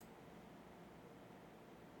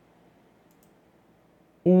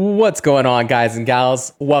What's going on, guys and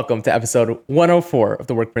gals? Welcome to episode 104 of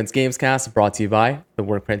the Workprint's Gamescast, brought to you by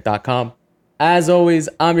theworkprint.com. As always,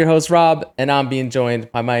 I'm your host, Rob, and I'm being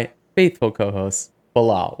joined by my faithful co-host,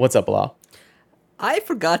 Bilal. What's up, Bilal? I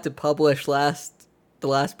forgot to publish the last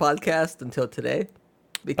podcast until today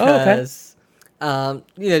Okay.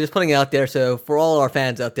 just putting it out there. So for all our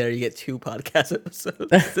fans out there, you get 2 podcast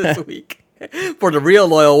episodes this week. For the real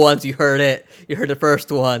loyal ones, you heard it. You heard the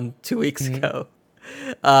first one 2 weeks ago.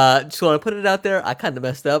 Just want to put it out there. I kind of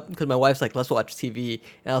messed up because my wife's like, "Let's watch TV,"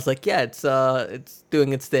 and I was like, "Yeah, it's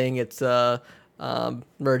doing its thing. It's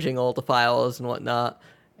merging all the files and whatnot."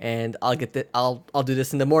 And I'll do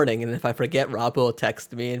this in the morning. And if I forget, Rob will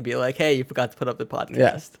text me and be like, "Hey, you forgot to put up the podcast."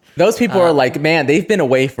 Yeah. Those people are like, man, they've been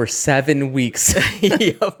away for 7 weeks.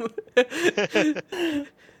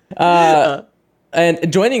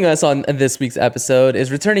 And joining us on this week's episode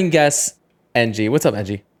is returning guest, NG. What's up,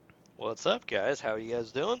 NG? What's up, guys? How are you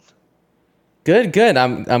guys doing? Good.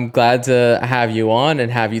 I'm glad to have you on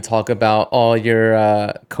and have you talk about all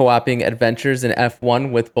your co-oping adventures in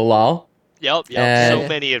F1 with Bilal. Yep. So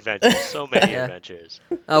many adventures.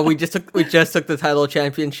 We just took the title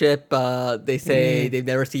championship. They say they've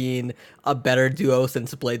never seen a better duo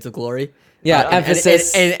since Blades of Glory. Yeah,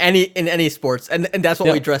 emphasis in any sports, and that's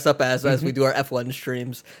what we dress up as we do our F1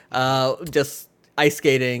 streams. Just ice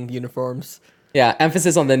skating uniforms. Yeah,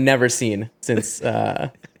 emphasis on the never seen, since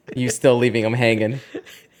you still leaving them hanging.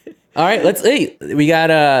 All right, we got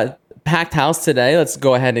a packed house today. Let's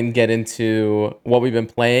go ahead and get into what we've been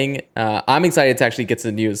playing. I'm excited to actually get to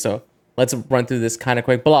the news, so let's run through this kind of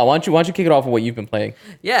quick. Bilal, why don't you kick it off with what you've been playing?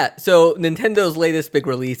 Yeah, so Nintendo's latest big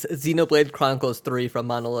release, Xenoblade Chronicles 3 from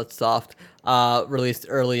Monolith Soft, released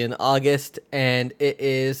early in August, and it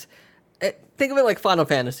is, think of it like Final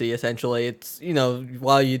Fantasy, essentially. It's,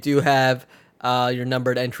 while you do have your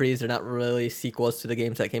numbered entries, they're not really sequels to the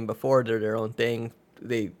games that came before. They're their own thing.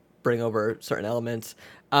 They bring over certain elements.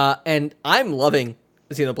 And I'm loving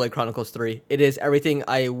Xenoblade Chronicles 3. It is everything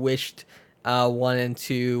I wished 1 and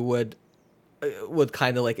 2 would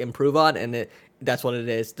kind of like improve on, and that's what it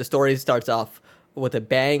is. The story starts off with a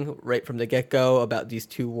bang right from the get-go about these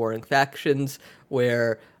 2 warring factions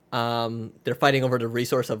where they're fighting over the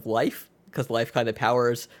resource of life, because life kind of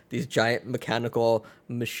powers these giant mechanical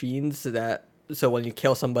machines so when you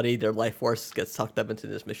kill somebody, their life force gets sucked up into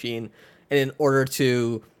this machine. And in order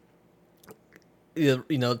to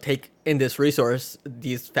take in this resource,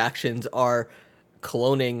 these factions are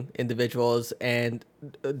cloning individuals and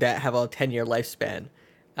that have a 10-year lifespan.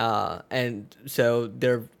 And so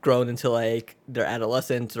they're grown into like their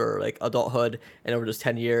adolescence or like adulthood, and over those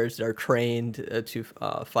 10 years, they're trained to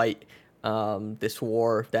fight this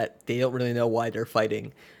war that they don't really know why they're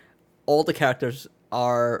fighting. All the characters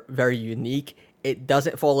are very unique. It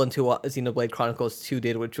doesn't fall into what Xenoblade Chronicles 2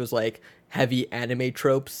 did, which was like heavy anime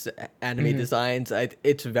tropes, anime designs.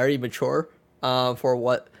 It's very mature for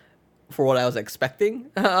what I was expecting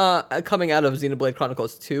coming out of Xenoblade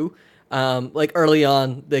Chronicles 2. Like early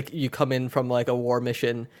on, like you come in from like a war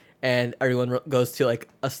mission, and everyone goes to like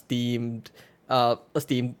a steamed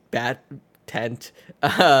bat tent,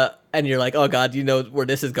 and you're like, oh god, you know where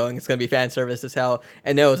this is going. It's gonna be fan service as hell.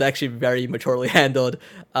 And no, it was actually very maturely handled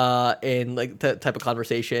in like the type of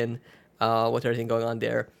conversation with everything going on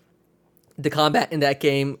there. The combat in that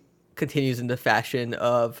game continues in the fashion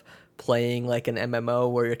of playing like an MMO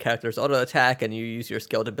where your characters auto attack and you use your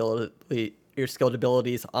skilled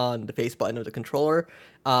abilities on the face button of the controller.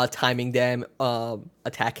 Timing them,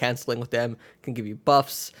 attack canceling with them can give you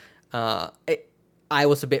buffs. I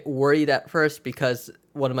was a bit worried at first because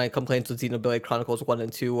one of my complaints with Xenoblade Chronicles 1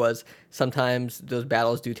 and 2 was sometimes those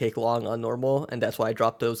battles do take long on normal, and that's why I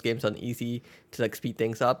dropped those games on easy to like speed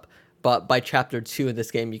things up. But by chapter 2 in this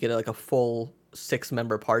game, you get like a full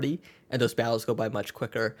 6-member party, and those battles go by much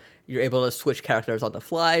quicker. You're able to switch characters on the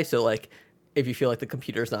fly, so like if you feel like the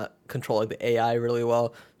computer's not controlling the AI really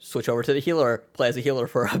well, switch over to the healer, play as a healer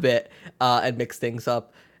for a bit, and mix things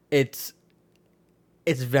up. It's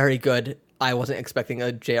very good. I wasn't expecting a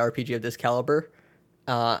JRPG of this caliber.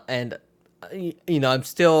 And I'm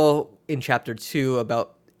still in chapter 2,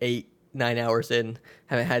 about 8-9 hours in.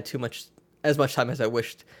 Haven't had as much time as I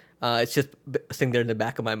wished. It's just sitting there in the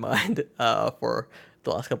back of my mind for the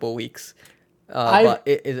last couple of weeks. But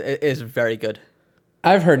it is very good.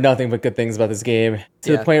 I've heard nothing but good things about this game,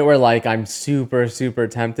 to the point where like I'm super, super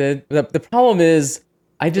tempted. The problem is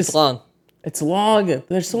It's long. It's long.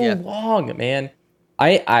 They're so long, man.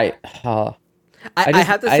 I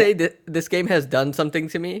have to say that this game has done something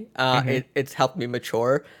to me. It's helped me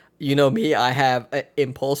mature. You know me, I have an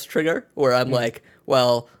impulse trigger where I'm like,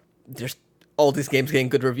 well, there's all these games getting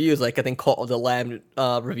good reviews. Like I think Cult of the Lamb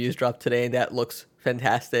reviews dropped today, and that looks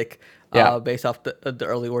fantastic. Yeah. Based off the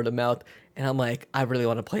early word of mouth. And I'm like, I really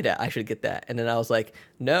want to play that. I should get that. And then I was like,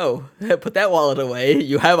 no, put that wallet away.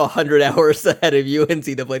 You have 100 hours ahead of you in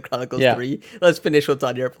Xenoblade Chronicles 3. Let's finish what's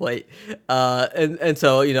on your plate. And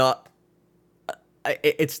so,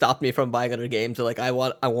 it stopped me from buying other games. So, like, I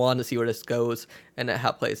want to see where this goes and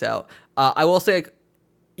how it plays out. I will say, like,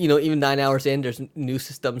 even 9 hours in, there's new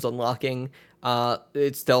systems unlocking.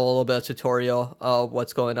 It's still a little bit of tutorial of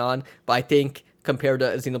what's going on. But I think compared to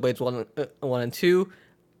Xenoblade 1 and 2,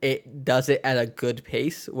 it does it at a good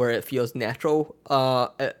pace where it feels natural.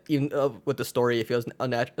 Even with the story, it feels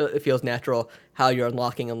natural how you're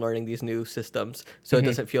unlocking and learning these new systems. So it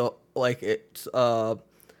doesn't feel like it's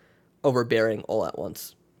overbearing all at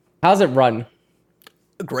once. How's it run?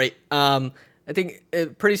 Great. I think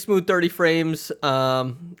pretty smooth 30 frames. It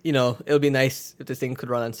would be nice if this thing could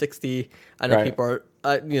run on 60. I know people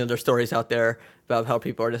are, there's stories out there about how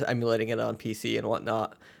people are just emulating it on PC and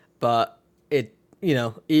whatnot. But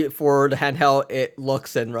for the handheld, it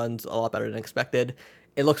looks and runs a lot better than expected.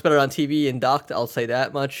 It looks better on TV and docked, I'll say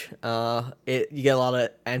that much. You get a lot of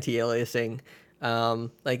anti-aliasing,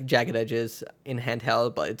 like jagged edges in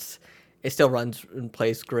handheld, but it still runs and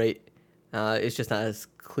plays great. It's just not as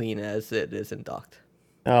clean as it is in docked.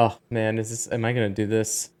 Oh man, am I gonna do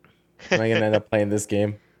this? Am I gonna end up playing this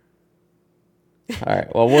game? All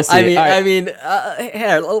right, well we'll see.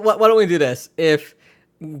 Here, why don't we do this?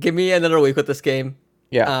 Give me another week with this game.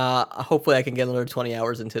 Yeah. Hopefully I can get another 20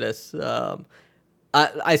 hours into this.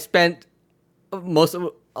 I spent a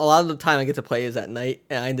lot of the time I get to play is at night,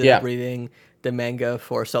 and I ended up reading the manga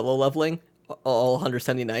for solo leveling, all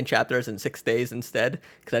 179 chapters in 6 days instead,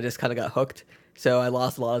 because I just kind of got hooked. So I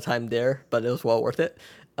lost a lot of time there, but it was well worth it.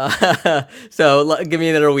 So give me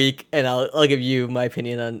another week, and I'll give you my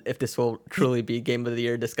opinion on if this will truly be Game of the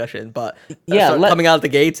Year discussion. But coming out of the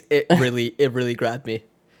gates, it really grabbed me.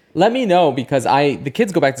 Let me know, because the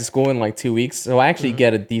kids go back to school in like 2 weeks, so I actually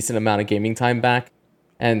get a decent amount of gaming time back,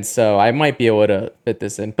 and so I might be able to fit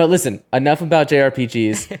this in. But listen, enough about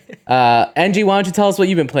JRPGs. NG, why don't you tell us what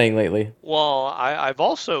you've been playing lately? Well, I've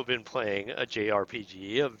also been playing a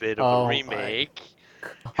JRPG, a bit of a remake.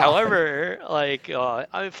 However,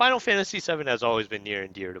 Final Fantasy VII has always been near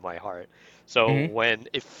and dear to my heart. So when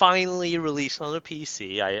it finally released on the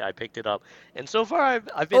PC, I picked it up, and so far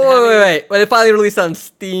I've been. Wait! When it finally released on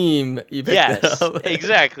Steam, you picked it up.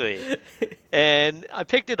 Exactly. And I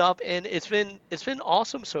picked it up, and it's been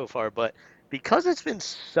awesome so far. But because it's been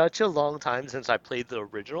such a long time since I played the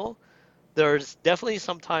original, there's definitely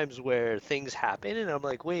some times where things happen, and I'm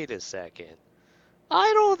like, wait a second.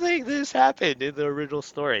 I don't think this happened in the original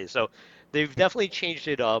story. So they've definitely changed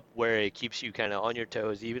it up where it keeps you kind of on your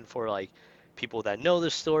toes, even for like people that know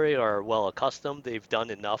the story or are well accustomed. They've done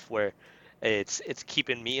enough where it's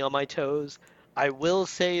keeping me on my toes. I will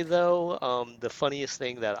say though, the funniest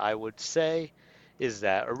thing that I would say is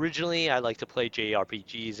that originally I like to play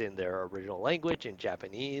JRPGs in their original language in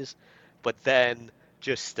Japanese, but then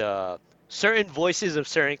just certain voices of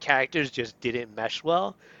certain characters just didn't mesh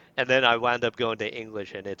well, and then I wound up going to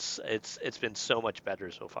English, and it's been so much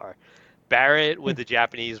better so far. Barrett with the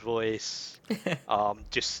Japanese voice,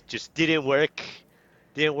 just didn't work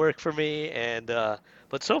for me, and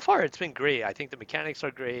but so far it's been great. I think the mechanics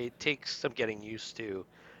are great, takes some getting used to,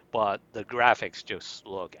 but the graphics just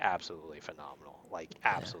look absolutely phenomenal,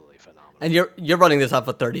 absolutely phenomenal. And you're running this off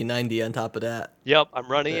of 3090 on top of that. Yep, I'm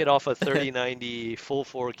running it off a 3090 full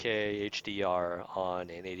 4K HDR on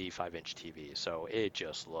an 85-inch TV, so it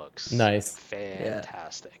just looks nice,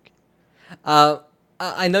 fantastic.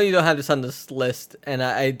 I know you don't have this on this list, and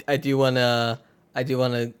I do wanna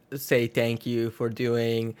say thank you for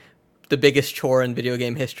doing the biggest chore in video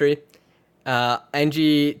game history.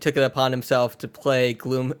 NG took it upon himself to play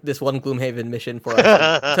this one Gloomhaven mission for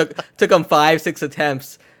us. took him 5-6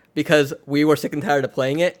 attempts because we were sick and tired of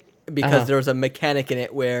playing it, because there was a mechanic in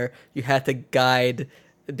it where you had to guide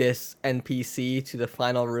this NPC to the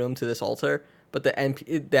final room, to this altar, but that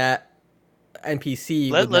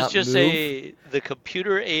NPC Let's just say the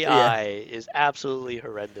computer AI is absolutely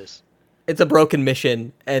horrendous. It's a broken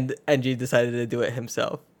mission, and NG decided to do it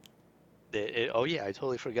himself. Oh yeah, I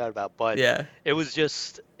totally forgot about. But it was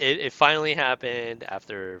just it finally happened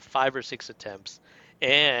after 5 or 6 attempts,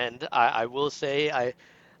 and I will say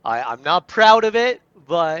I'm not proud of it,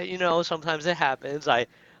 but sometimes it happens.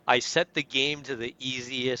 I set the game to the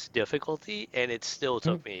easiest difficulty, and it still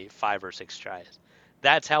took me 5 or 6 tries.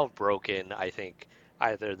 That's how broken I think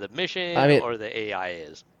either the mission or the AI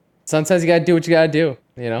is. Sometimes you gotta do what you gotta do,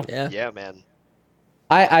 Yeah, man.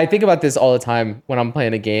 I think about this all the time when I'm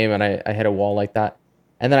playing a game and I hit a wall like that,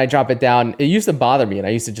 and then I drop it down. It used to bother me, and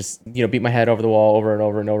I used to just beat my head over the wall over and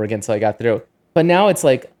over and over again until I got through. But now it's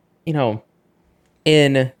like,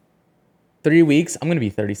 in 3 weeks I'm gonna be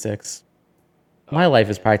 36. My life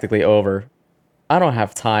is practically over. I don't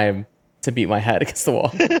have time to beat my head against the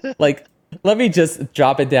wall. Like, let me just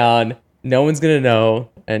drop it down. No one's gonna know,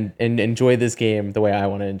 and enjoy this game the way I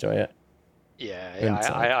want to enjoy it. Yeah, And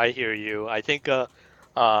so, I hear you. I think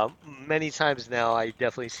many times now I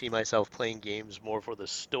definitely see myself playing games more for the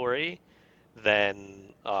story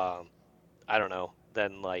than I don't know,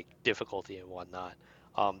 than like difficulty and whatnot.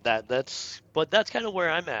 But that's kind of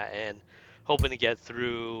where I'm at, and hoping to get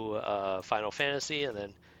through Final Fantasy and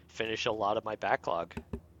then finish a lot of my backlog.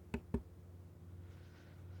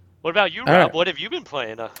 What about you, all Rob? right. What have you been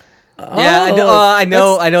playing? Yeah, Oh, I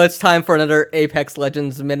know. I know it's time for another Apex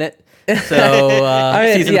Legends minute. So I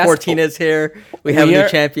mean, season yes, 14 is here. We have a we new are.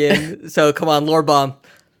 champion. So come on, Lore Bomb.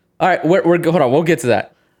 All right, hold on. We'll get to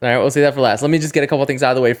that. All right, we'll say that for last. Let me just get a couple things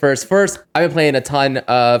out of the way first. First, I've been playing a ton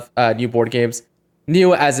of new board games.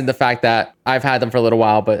 New as in the fact that I've had them for a little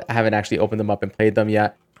while, but I haven't actually opened them up and played them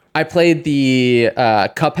yet. I played the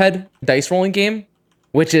Cuphead dice rolling game,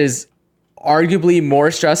 which is arguably more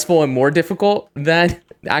stressful and more difficult than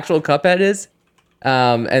the actual Cuphead is.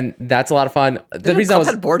 And that's a lot of fun. The reason I was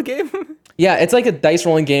Cuphead board game. Yeah, it's like a dice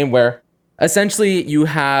rolling game where essentially you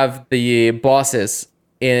have the bosses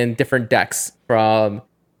in different decks from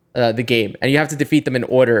the game, and you have to defeat them in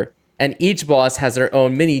order. And each boss has their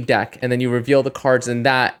own mini deck, and then you reveal the cards in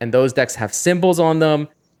that, and those decks have symbols on them.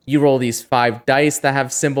 You roll these 5 dice that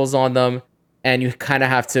have symbols on them, and you kind of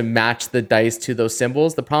have to match the dice to those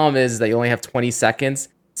symbols. The problem is that you only have 20 seconds.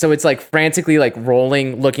 So it's like frantically like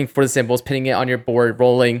rolling, looking for the symbols, pinning it on your board,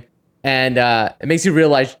 rolling. And it makes you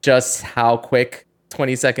realize just how quick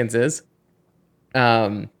 20 seconds is.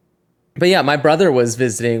 But yeah, my brother was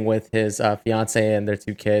visiting with his fiance and their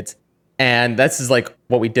 2 kids. And this is like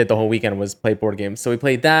what we did the whole weekend was play board games. So we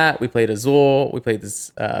played that. We played Azul. We played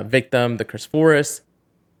this Victim, the Cursed Forest.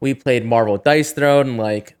 We played Marvel Dice Throne.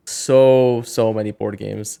 Like so many board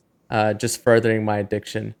games. Just furthering my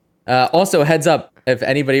addiction. Also, heads up, if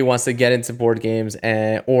anybody wants to get into board games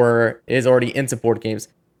or is already into board games,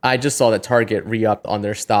 I just saw that Target re-upped on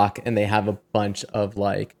their stock, and they have a bunch of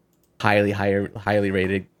like highly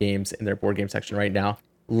rated games in their board game section right now.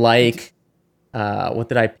 Like, what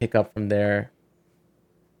did I pick up from there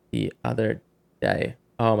the other day?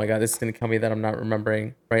 Oh my god, this is gonna kill me that I'm not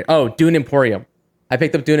remembering. Right? Oh, Dune Emporium. I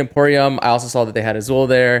picked up Dune Emporium. I also saw that they had Azul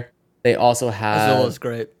there. They also have Azul is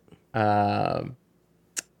great.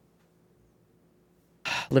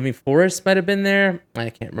 Living Forest might have been there. I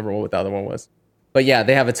can't remember what the other one was. But yeah,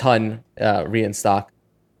 they have a ton in stock.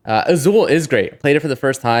 Azul is great. Played it for the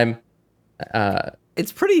first time.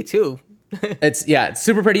 It's pretty too. It's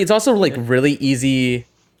super pretty. It's also like really easy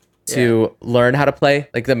to learn how to play.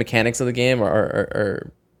 Like the mechanics of the game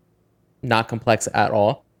are not complex at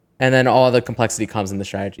all. And then all the complexity comes in the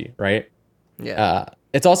strategy, right? Yeah.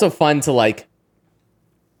 It's also fun to like,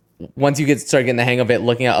 once you start getting the hang of it,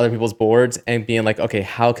 looking at other people's boards and being like, okay,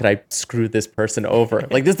 how could I screw this person over?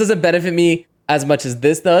 Like, this doesn't benefit me as much as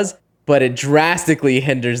this does, but it drastically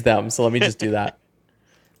hinders them. So let me just do that.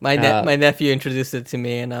 My nephew introduced it to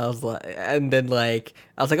me, and I was like,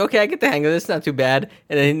 okay, I get the hang of this, not too bad.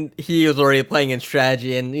 And then he was already playing in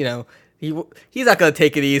strategy, and he's not gonna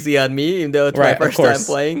take it easy on me, even though it's my first time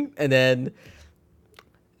playing. And then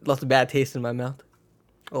lost a bad taste in my mouth.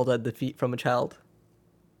 All that defeat from a child.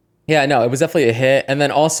 Yeah, no, it was definitely a hit. And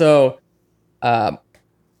then also,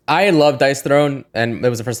 I love Dice Throne, and it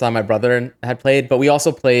was the first time my brother had played. But we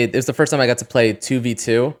also played. It was the first time I got to play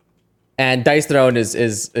 2v2, and Dice Throne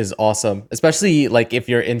is awesome, especially like if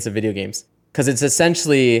you're into video games, because it's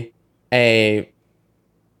essentially a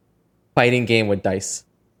fighting game with dice.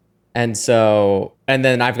 And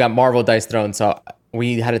then I've got Marvel Dice Throne, so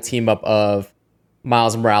we had a team up of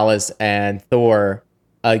Miles Morales and Thor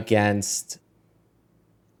against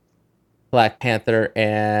Black Panther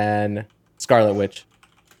and Scarlet Witch.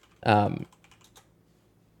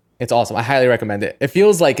 It's awesome. I highly recommend it. It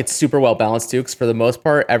feels like it's super well balanced too, because for the most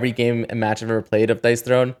part, every game and match I've ever played of Dice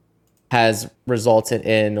Throne has resulted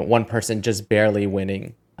in one person just barely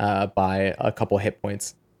winning by a couple hit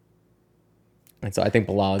points. And so I think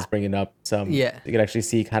Bilal is bringing up some. Yeah. You can actually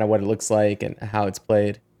see kind of what it looks like and how it's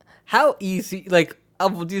played. How easy, like,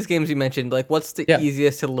 of these games you mentioned, like, what's the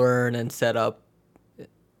easiest to learn and set up?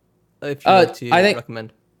 If you were to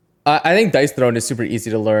recommend. I think Dice Throne is super easy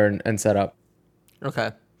to learn and set up. Okay.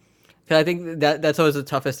 Because I think that's always the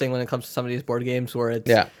toughest thing when it comes to some of these board games where it's...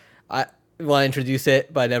 want to introduce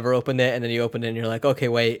it, but I never opened it, and then you open it and you're like, okay,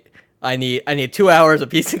 wait, I need 2 hours of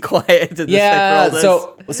peace and quiet to decipher all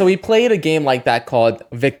this. So we played a game like that called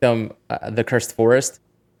Victim: The Cursed Forest.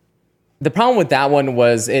 The problem with that one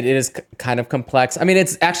was it is kind of complex. I mean,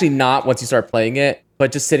 it's actually not once you start playing it,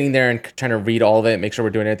 but just sitting there and trying to read all of it, make sure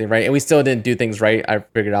we're doing everything right, and we still didn't do things right. I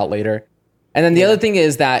figured out later. And then the other thing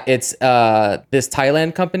is that it's this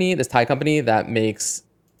Thai company that makes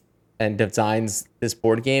and designs this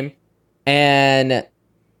board game, and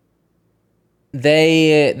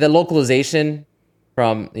the localization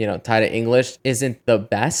from Thai to English isn't the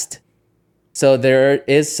best, so there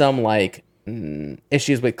is some like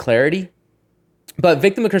issues with clarity. But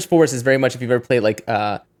Victim of Cursed Forest is very much, if you've ever played like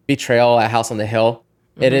Betrayal at House on the Hill,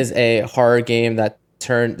 it is a horror game that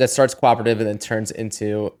starts cooperative and then turns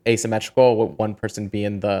into asymmetrical, with one person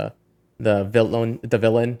being the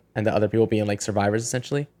villain and the other people being like survivors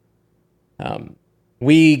essentially.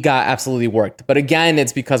 We got absolutely worked, but again,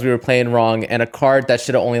 it's because we were playing wrong, and a card that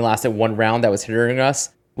should have only lasted one round that was hindering us,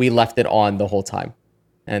 we left it on the whole time,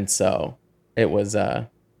 and so it was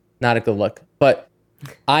not a good look. But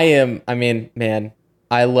I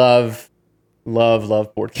love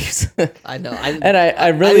board games. I know.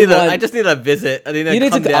 I just need a visit. I need to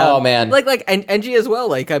come down. Oh man, like NG as well.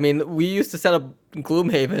 Like, I mean, we used to set up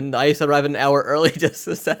Gloomhaven. I used to arrive an hour early just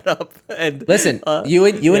to set up. And listen, you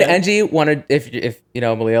and NG want to, if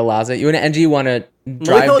Malia allows it, you and NG want to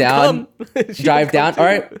drive down. Drive down. All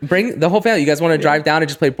right, bring the whole family. You guys want to drive down and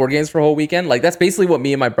just play board games for a whole weekend? Like, that's basically what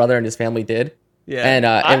me and my brother and his family did. Yeah, and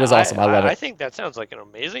it was awesome. I love it. I think that sounds like an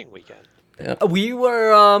amazing weekend. Yeah. We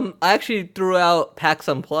were. I actually threw out PAX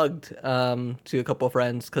Unplugged to a couple of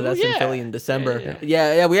friends because that's in Philly in December.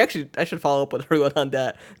 Yeah. I should follow up with everyone on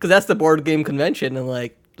that because that's the board game convention, and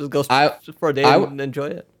like just go for a day and enjoy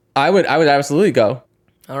it. I would absolutely go.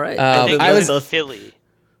 All right. I was Philly.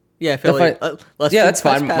 Yeah, Philly. That's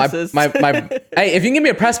fine. Hey, if you can give me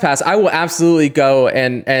a press pass, I will absolutely go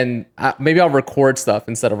and maybe I'll record stuff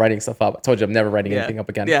instead of writing stuff up. I told you I'm never writing anything up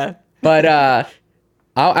again. Yeah. But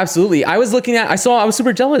absolutely. I was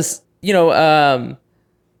super jealous. Oh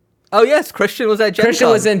yes, Christian was at Gen Con. Christian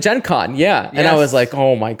was in Gen Con, yeah. And I was like,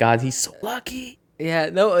 oh my God, he's so lucky.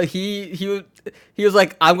 Yeah, no, he was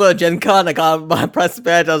like, I'm going to Gen Con. I got my press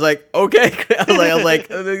badge. I was like, okay. I was like,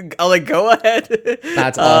 go ahead.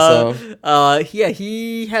 That's awesome.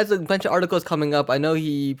 He has a bunch of articles coming up. I know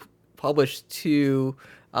he published 2,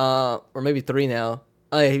 or maybe 3 now.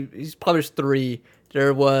 He's published 3.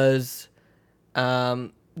 There was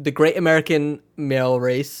The Great American Male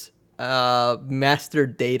Race, Master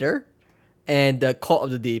Dater, and Cult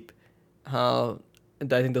of the Deep.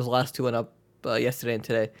 And I think those last 2 went up yesterday and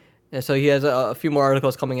today. And so he has a few more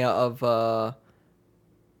articles coming out of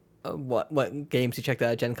what games he checked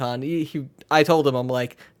out at Gen Con. I told him, I'm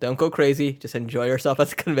like, don't go crazy. Just enjoy yourself at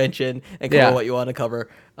the convention and cover what you want to cover.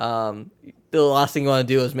 The last thing you want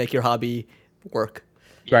to do is make your hobby work.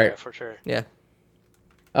 Yeah, right. For sure. Yeah.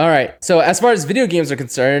 All right. So as far as video games are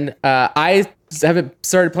concerned, I haven't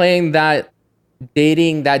started playing that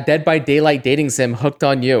Dead by Daylight dating sim, Hooked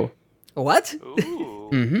on You. What? Ooh.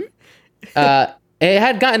 Mm-hmm.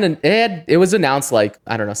 It was announced like,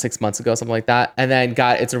 I don't know, 6 months ago, something like that, and then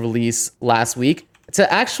got its release last week. It's an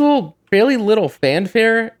actual fairly little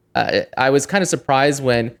fanfare. I was kind of surprised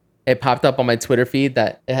when it popped up on my Twitter feed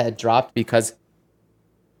that it had dropped, because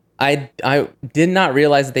I did not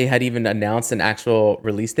realize that they had even announced an actual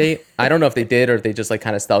release date. I don't know if they did or if they just like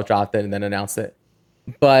kind of stealth dropped it and then announced it.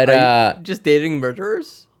 But are you just dating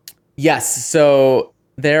murderers? Yes. So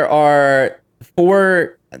there are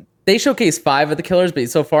 4. They showcase 5 of the killers, but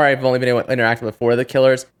so far I've only been able to interact with 4 of the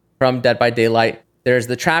killers from Dead by Daylight. There's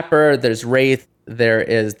the Trapper, there's Wraith, there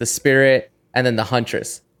is the Spirit, and then the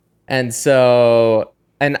Huntress. And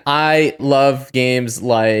I love games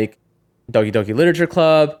like Doki Doki Literature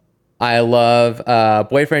Club. I love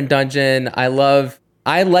Boyfriend Dungeon. I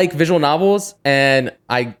like visual novels, and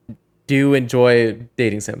I do enjoy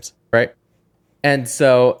dating sims, right? And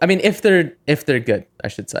so, I mean, if they're good, I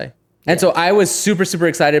should say. And so I was super, super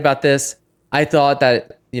excited about this. I thought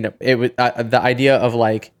that, it was the idea of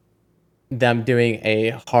like them doing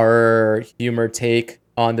a horror humor take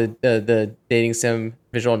on the dating sim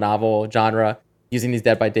visual novel genre using these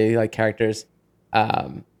Dead by Daylight characters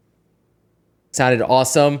sounded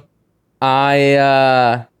awesome.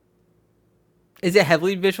 Is it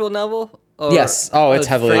heavily visual novel? Yes. Oh, it's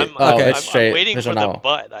heavily. It's straight. I'm waiting visual for novel. the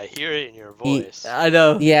butt. I hear it in your voice. I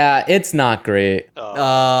know. Yeah, it's not great.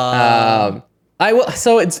 Oh. I will.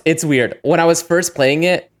 So it's weird. When I was first playing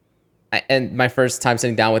it, and my first time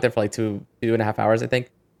sitting down with it for like two and a half hours, I think,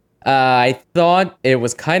 I thought it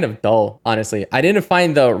was kind of dull, honestly. I didn't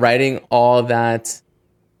find the writing all that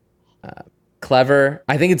clever.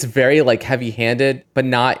 I think it's very like heavy-handed, but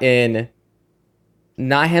not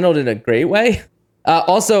handled in a great way.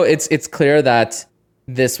 Also, it's clear that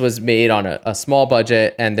this was made on a small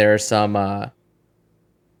budget, and there are some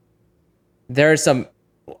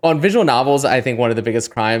on visual novels. I think one of the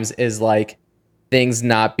biggest crimes is like things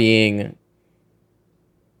not being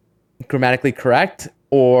grammatically correct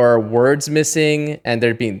or words missing, and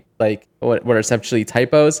there being like what are essentially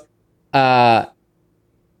typos. I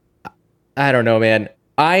don't know, man.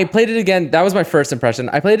 I played it again. That was my first impression.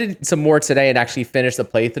 I played it some more today and actually finished the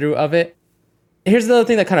playthrough of it. Here's another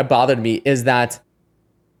thing that kind of bothered me is that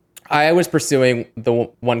I was pursuing the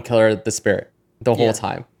one killer, the spirit, the whole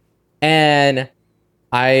time. And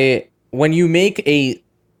when you make a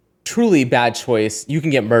truly bad choice, you can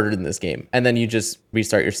get murdered in this game. And then you just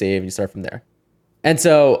restart your save and you start from there. And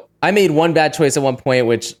so I made one bad choice at one point,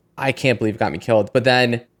 which I can't believe got me killed. But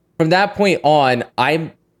then from that point on,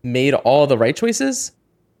 I made all the right choices.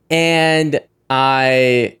 And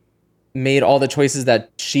I made all the choices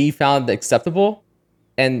that she found acceptable.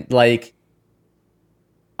 And like,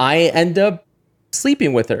 I end up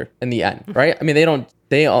sleeping with her in the end, right? I mean, they don't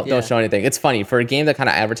show anything. It's funny for a game that kind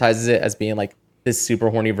of advertises it as being like this super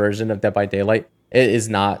horny version of Dead by Daylight. It is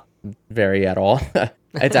not very at all.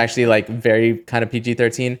 It's actually like very kind of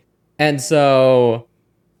PG-13. And so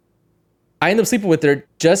I end up sleeping with her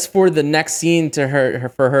just for the next scene for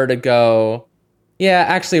her to go, yeah,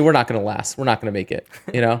 actually, we're not going to last. We're not going to make it,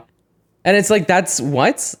 you know? And it's like, that's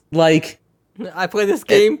what? Like, I played this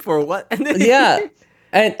game for what? Yeah.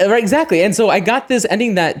 And right, exactly. And so I got this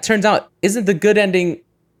ending that turns out isn't the good ending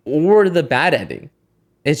or the bad ending.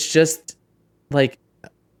 It's just like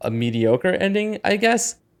a mediocre ending, I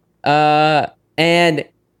guess. And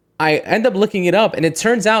I end up looking it up, and it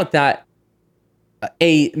turns out that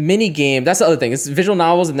a mini game, that's the other thing. It's visual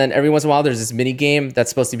novels, and then every once in a while there's this mini game that's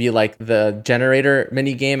supposed to be like the generator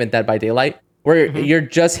mini game in Dead by Daylight, where you're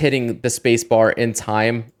just hitting the space bar in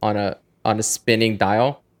time on a spinning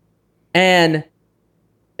dial. And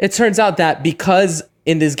it turns out that because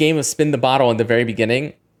in this game of spin the bottle in the very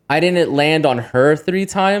beginning, I didn't land on her 3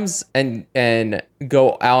 times and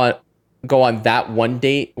go on that one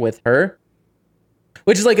date with her,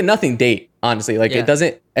 which is like a nothing date, honestly. Like it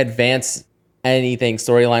doesn't advance anything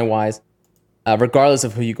storyline wise, regardless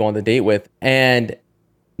of who you go on the date with. And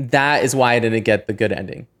that is why I didn't get the good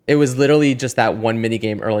ending. It was literally just that one mini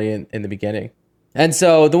game early in the beginning. And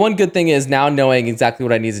so the one good thing is now knowing exactly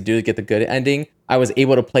what I need to do to get the good ending, I was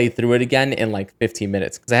able to play through it again in like 15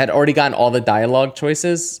 minutes because I had already gotten all the dialogue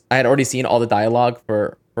choices. I had already seen all the dialogue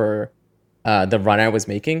for the run I was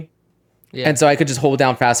making. Yeah. And so I could just hold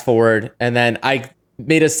down fast forward, and then I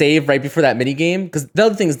made a save right before that mini game. Because the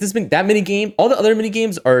other thing is that mini game, all the other mini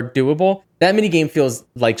games are doable. That mini game feels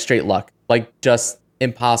like straight luck, like just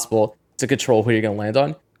impossible to control who you're gonna land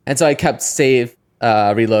on. And so I kept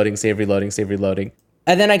reloading, save, reloading.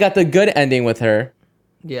 And then I got the good ending with her.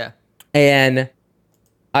 Yeah. And,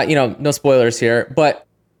 no spoilers here, but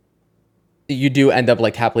you do end up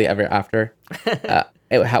like happily ever after,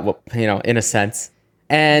 in a sense.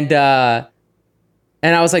 And I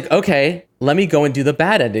was like, okay, let me go and do the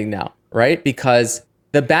bad ending now, right? Because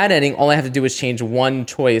the bad ending, all I have to do is change one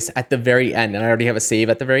choice at the very end. And I already have a save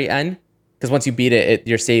at the very end. Because once you beat it,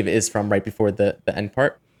 your save is from right before the end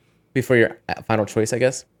part. Before your final choice, I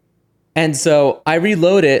guess. And so I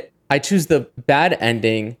reload it. I choose the bad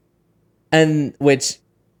ending, and which,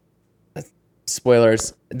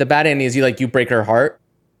 spoilers, the bad ending is you break her heart.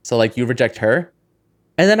 So like you reject her.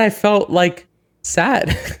 And then I felt like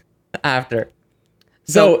sad after.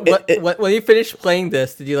 So when you finished playing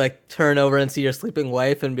this, did you like turn over and see your sleeping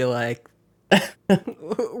wife and be like,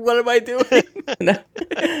 what am I doing?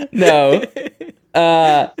 No.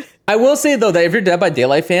 I will say though that if you're a Dead by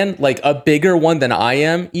Daylight fan, like a bigger one than I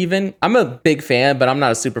am, even I'm a big fan, but I'm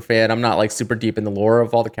not a super fan. I'm not like super deep in the lore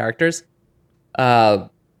of all the characters.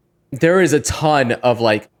 There is a ton of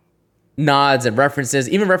like nods and references,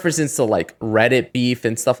 even references to like Reddit beef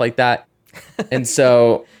and stuff like that. And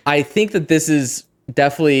so I think that this is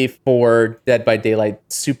definitely for Dead by Daylight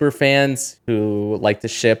super fans who like to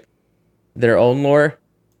ship their own lore.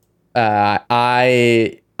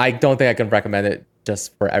 I don't think I can recommend it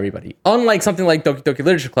just for everybody. Unlike something like Doki Doki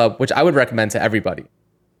Literature Club, which I would recommend to everybody.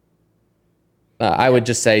 I would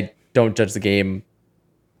just say don't judge the game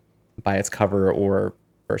by its cover or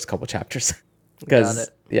first couple chapters. Because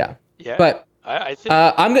yeah. But I think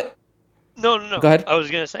I'm good. No. Go ahead. I was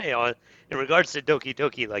gonna say in regards to Doki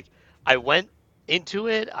Doki, like I went into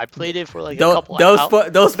it. I played it for like a Don't couple don't hours.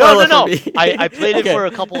 spo- don't No, spoil no, it for no. me. I played it Okay. for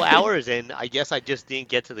a couple hours, and I guess I just didn't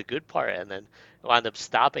get to the good part, and then wound up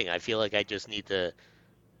stopping. I feel like I just need to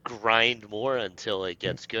grind more until it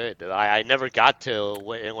gets good. I never got to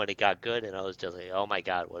when it got good, and I was just like, oh my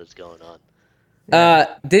god, what is going on?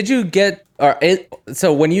 Did you get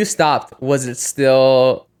so when you stopped, was it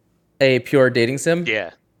still a pure dating sim?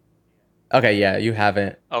 Yeah. Okay, yeah, you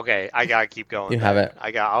haven't. Okay, I gotta keep going. You Then. haven't.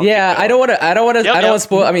 I'll Yeah, keep I going. don't want to. I don't want to. Yep, I don't yep. want to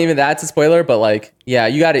spoil. I mean, even that's a spoiler, but like, yeah,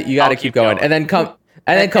 you got to. You got to I'll keep keep going, going. and then come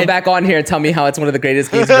And- back on here and tell me how it's one of the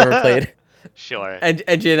greatest games you've ever played. Sure. And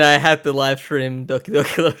Jin and I have to live stream Doki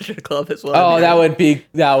Doki Literature Club as well. Oh, that would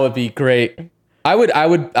be great. I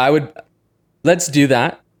would. Let's do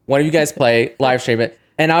that. One of you guys play, live stream it,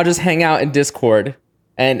 and I'll just hang out in Discord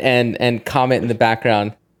and comment in the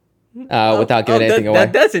background without giving anything away.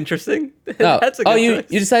 That's interesting. That's a good you choice.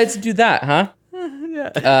 decided to do that, huh?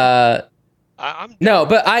 Yeah. I'm No,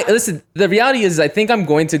 but I listen. The reality is, I think I'm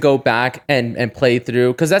going to go back and play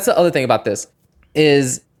through, because that's the other thing about this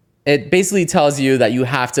is it basically tells you that you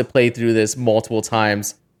have to play through this multiple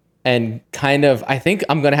times, and kind of I think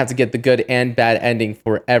I'm gonna have to get the good and bad ending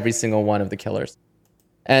for every single one of the killers,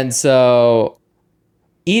 and so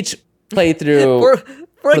each playthrough. For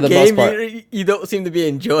For a the most game part. you don't seem to be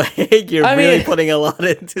enjoying, you're I really mean- putting a lot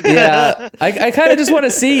into that. Yeah, I kind of just want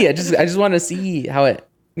to see. I just want to see how it.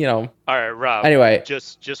 all right, Rob. Anyway.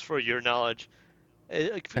 just for your knowledge,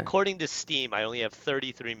 according to Steam, I only have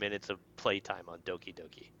 33 minutes of playtime on Doki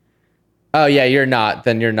Doki. Oh yeah, you're not.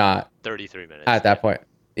 Then you're not 33 minutes. at that point.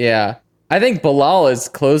 Yeah, I think Bilal is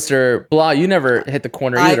closer. Bilal, you never hit the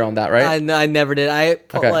corner either on that, right? I never did. I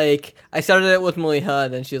put Okay. I started it with Maliha,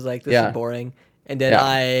 and then she was like, "This Yeah. is boring," and then Yeah.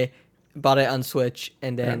 I bought it on Switch,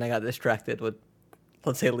 and then Yeah. I got distracted with,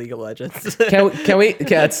 let's say, League of Legends. Can we?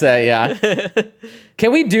 Let's say yeah.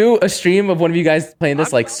 Can we do a stream of one of you guys playing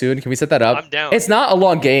this I'm- soon? Can we set that up? I'm down. It's not a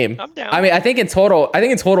long game. I'm down. I mean, I think in total,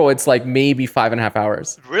 it's like maybe 5.5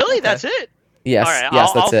 hours. Really? That's it? Yes. All right,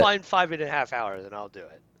 yes, that's I'll it. find 5.5 hours and I'll do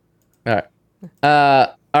it. All right.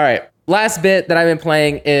 All right. Last bit that I've been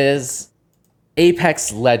playing is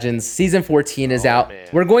Apex Legends. Season 14 is out. man.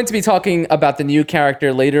 We're going to be talking about the new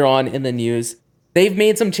character later on in the news. They've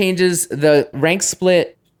made some changes. The rank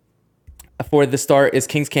split for the start is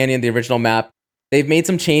Kings Canyon, the original map. They've made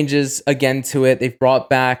some changes again to it. They've brought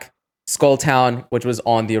back Skull Town, which was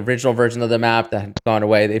on the original version of the map that had gone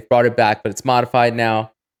away. They've brought it back, but it's modified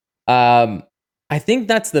now. I think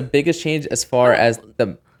that's the biggest change as far as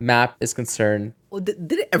the map is concerned. Well,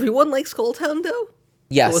 did everyone like Skulltown though?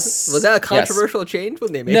 Yes. Was that a Yes. controversial change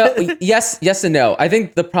when they made No, it? yes and no. I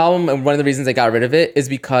think the problem and one of the reasons they got rid of it is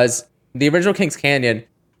because the original Kings Canyon,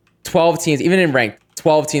 12 teams, even in ranked,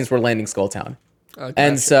 12 teams were landing Skull Town. Oh, And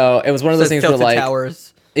gotcha. so it was one of those things where Tilted like,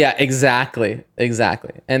 Towers. yeah, exactly.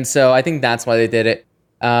 And so I think that's why they did it.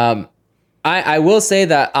 I will say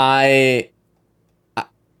that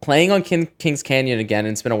playing on Kings Canyon again,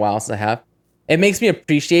 and it's been a while since I have, it makes me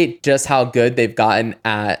appreciate just how good they've gotten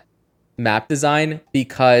at map design,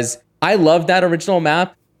 because I love that original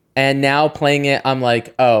map, and now playing it, I'm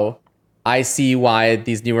like, oh, I see why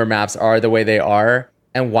these newer maps are the way they are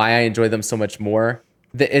and why I enjoy them so much more.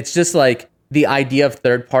 It's just like the idea of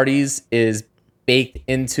third parties is baked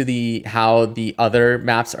into how the other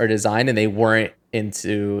maps are designed, and they weren't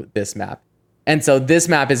into this map. And so this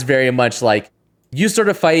map is very much like, you start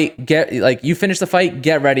a fight, you finish the fight,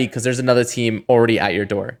 get ready, because there's another team already at your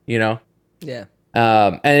door, you know? Yeah.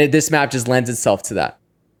 This map just lends itself to that.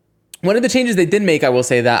 One of the changes they did make, I will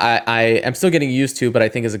say that I am still getting used to, but I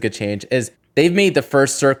think is a good change, is they've made the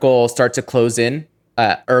first circle start to close in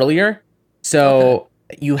earlier. So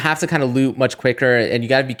you have to kind of loot much quicker, and you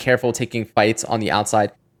got to be careful taking fights on the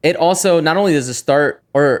outside. It also, not only does it start,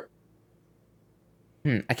 or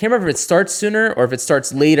I can't remember if it starts sooner or if it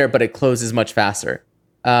starts later, but it closes much faster.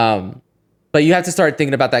 But you have to start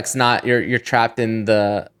thinking about that, because you're trapped in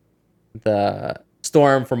the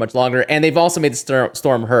storm for much longer, and they've also made the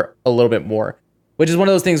storm hurt a little bit more, which is one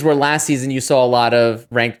of those things where last season you saw a lot of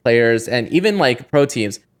ranked players and even like pro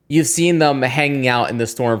teams, you've seen them hanging out in the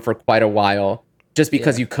storm for quite a while just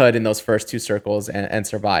because you could in those first two circles and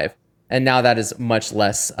survive, and now that is much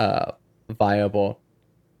less viable.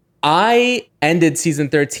 I ended season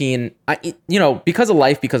 13 because of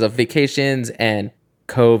life, because of vacations and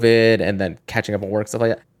COVID, and then catching up on work, stuff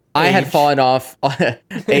like that. I had fallen off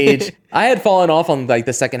age. I had fallen off on like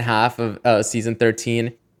the second half of season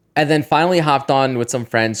 13, and then finally hopped on with some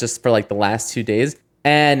friends just for like the last 2 days,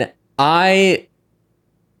 and I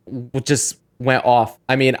just went off.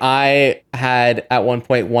 I mean, I had at one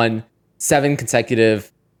point won 7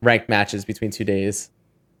 consecutive ranked matches between 2 days.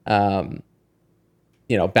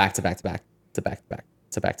 back to back to back to back to back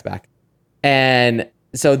to back to back. And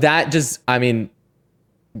so that just, I mean,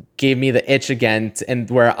 gave me the itch again. And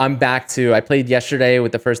where I'm back to, I played yesterday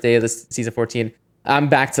with the first day of this season 14. I'm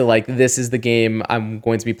back to like, this is the game I'm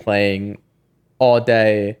going to be playing all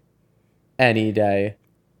day, any day.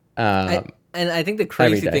 And I think the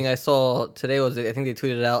crazy thing I saw today was I think they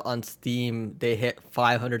tweeted out on Steam they hit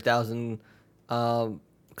 500,000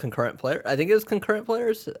 concurrent players. I think it was concurrent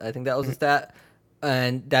players. I think that was the stat,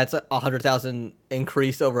 and that's 100,000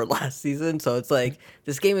 increase over last season. So it's like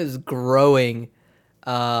this game is growing,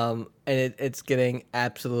 and it's getting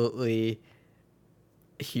absolutely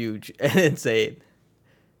huge and insane.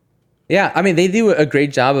 Yeah, I mean they do a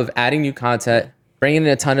great job of adding new content, bringing in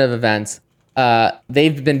a ton of events.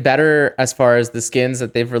 They've been better as far as the skins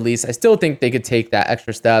that they've released. I still think they could take that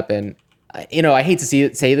extra step. And, I hate to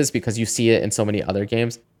say this because you see it in so many other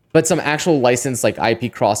games, but some actual licensed like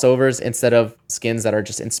IP crossovers instead of skins that are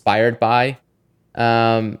just inspired by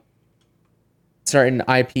certain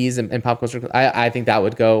IPs and pop culture. I think that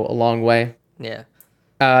would go a long way. Yeah.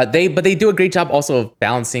 They do a great job also of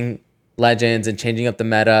balancing legends and changing up the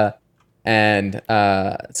meta. And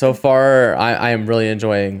so far, I am really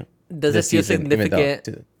enjoying. Does it feel significant?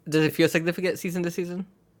 Does it feel significant season to season?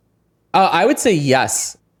 I would say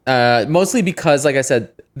yes. Mostly because, like I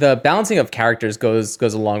said, the balancing of characters goes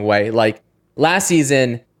a long way. Like last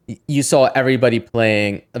season, you saw everybody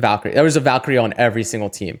playing a Valkyrie. There was a Valkyrie on every single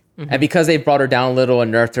team, and because they brought her down a little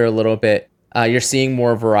and nerfed her a little bit, you're seeing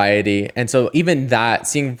more variety. And so even that,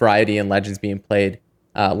 seeing variety in Legends being played,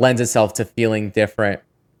 lends itself to feeling different.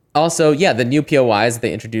 Also, yeah, the new POIs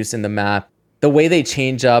they introduced in the map, the way they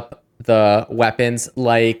change up the weapons,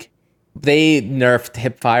 like they nerfed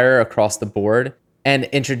hipfire across the board and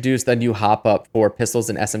introduced a new hop up for pistols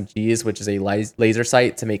and SMGs, which is a laser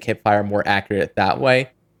sight to make hipfire more accurate that way.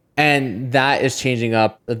 And that is changing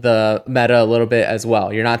up the meta a little bit as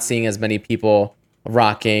well. You're not seeing as many people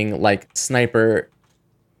rocking like sniper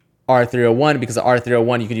R301 because the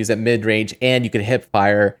R301 you could use at mid range and you could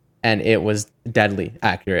hipfire and it was deadly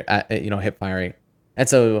accurate at hip firing. And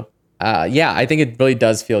so I think it really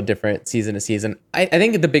does feel different season to season. I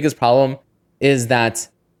think the biggest problem is that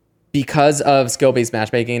because of skill-based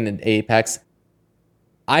matchmaking and Apex,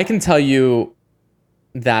 I can tell you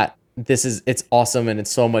that it's awesome and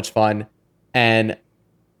it's so much fun and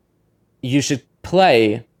you should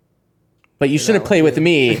play, but you shouldn't play with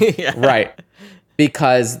me. Yeah. Right.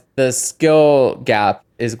 Because the skill gap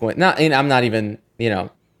is I'm not even,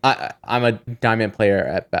 I'm a diamond player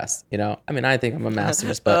at best, I mean, I think I'm a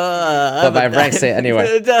master's, but my ranks say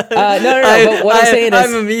anyway. No. But what I'm saying is,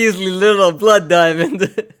 I'm a measly little blood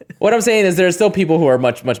diamond. What I'm saying is, there are still people who are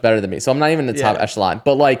much, much better than me. So I'm not even in the top echelon.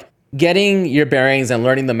 But like getting your bearings and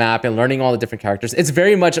learning the map and learning all the different characters, it's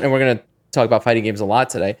very much, and we're gonna talk about fighting games a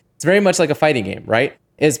lot today. It's very much like a fighting game, right?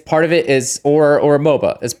 Is part of it is or a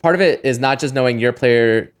MOBA. Is part of it is not just knowing your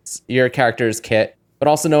character's kit, but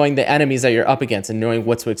also knowing the enemies that you're up against and knowing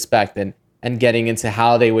what to expect and getting into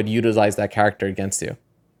how they would utilize that character against you.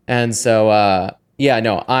 And so,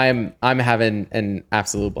 I'm having an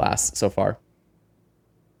absolute blast so far.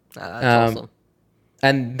 That's awesome.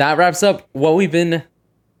 And that wraps up what we've been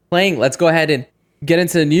playing. Let's go ahead and get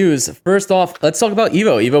into the news. First off, let's talk about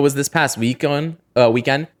EVO. EVO was this past weekend.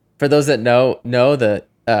 For those that know the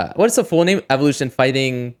what is the full name? Evolution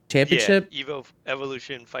Fighting Championship? Yeah, EVO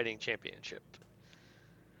Evolution Fighting Championship.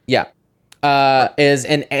 Yeah. Is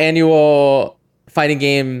an annual fighting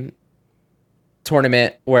game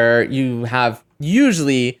tournament where you have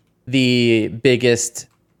usually the biggest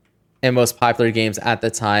and most popular games at the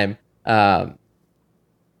time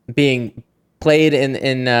being played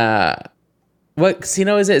in what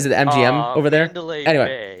casino is it? Is it MGM over there? Mandalay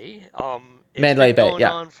Bay. Mandalay Bay,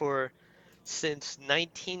 yeah. On since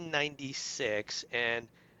 1996, and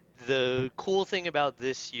the cool thing about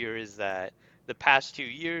this year is that the past 2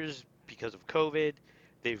 years, because of COVID,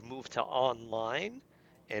 they've moved to online,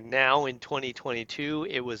 and now in 2022,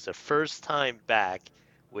 it was the first time back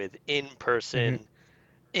with in-person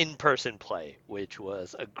play, which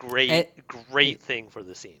was a great thing for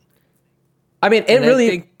the scene. I mean, I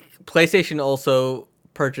think PlayStation also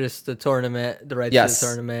purchased the tournament, the rights to the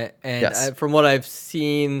tournament, and from what I've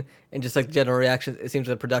seen and just like general reactions, it seems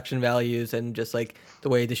the production values and just like the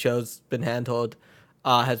way the show's been handled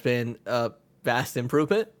has been a vast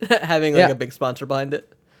improvement, having like a big sponsor behind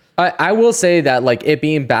it. I will say that like it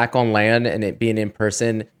being back on land and it being in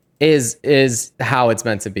person is how it's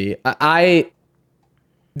meant to be.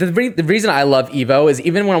 The reason I love EVO is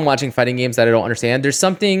even when I'm watching fighting games that I don't understand, there's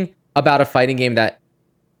something about a fighting game that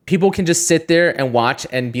people can just sit there and watch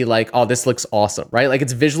and be like, oh, this looks awesome, right? Like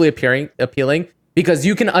it's visually appealing, because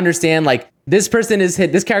you can understand like this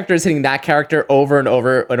character is hitting that character over and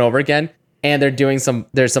over and over again, and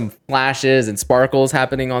there's some flashes and sparkles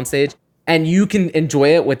happening on stage, and you can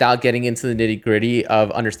enjoy it without getting into the nitty gritty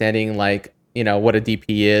of understanding like what a DP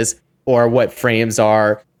is or what frames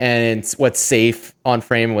are and what's safe on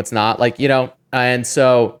frame and what's not, like and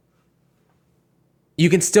so you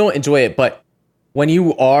can still enjoy it. But when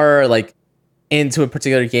you are like into a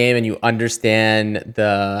particular game and you understand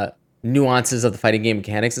the nuances of the fighting game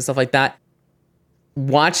mechanics and stuff like that,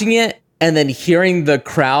 watching it and then hearing the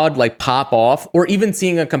crowd like pop off, or even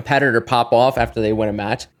seeing a competitor pop off after they win a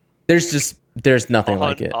match, there's nothing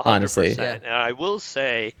like it, honestly. 100%. And I will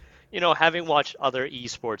say, having watched other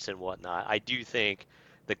esports and whatnot, I do think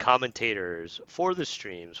the commentators for the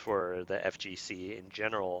streams for the FGC in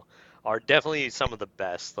general are definitely some of the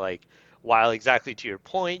best. Like, while exactly to your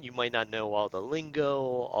point, you might not know all the lingo,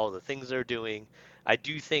 all the things they're doing, I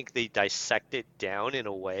do think they dissect it down in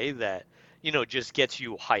a way that, just gets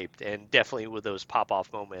you hyped. And definitely with those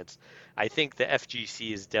pop-off moments, I think the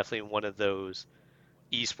FGC is definitely one of those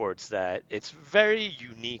esports that it's very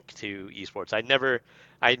unique to esports. I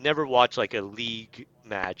never watched like a league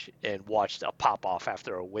match and watched a pop off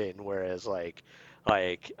after a win, whereas I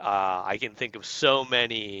can think of so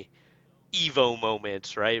many EVO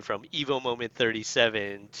moments, right? From EVO moment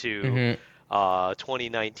 37 to Hmm.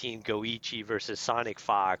 2019 Goichi versus Sonic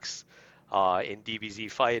Fox in DBZ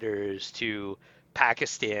Fighters to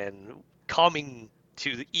Pakistan coming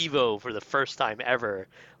to the EVO for the first time ever.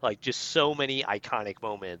 Like, just so many iconic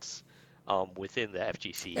moments within the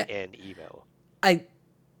FGC Yeah, and EVO. I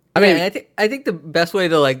I yeah, and mean, I think the best way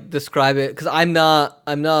to like describe it, because I'm not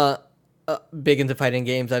big into fighting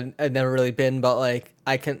games. I've never really been, but like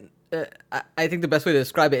I think the best way to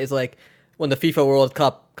describe it is like when the FIFA World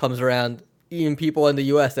Cup comes around, even people in the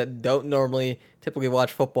U.S. that don't normally typically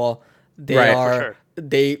watch football, right. For sure.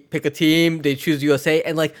 they pick a team, they choose USA,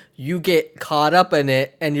 and like you get caught up in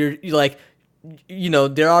it, and you're like,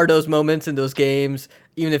 there are those moments in those games,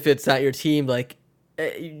 even if it's not your team, like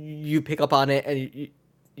you pick up on it and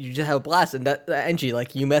you just have a blast. And that Angie,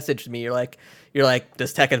 like you messaged me, you're like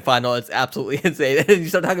this Tekken final is absolutely insane, and you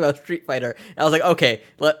start talking about Street Fighter. And I was like, okay,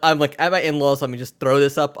 I'm like at my in-laws, let me just throw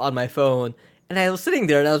this up on my phone. And I was sitting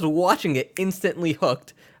there and I was watching it, instantly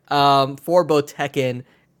hooked, for both Tekken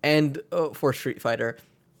and for Street Fighter.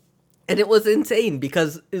 And it was insane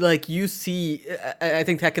because like you see, I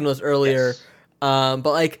think Tekken was earlier, Yes.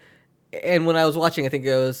 but like, and when I was watching, I think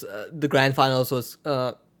it was the grand finals was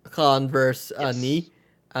Khan versus Yes. Ni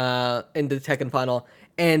in the Tekken final,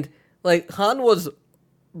 and like Han was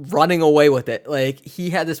running away with it. Like he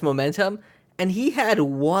had this momentum, and he had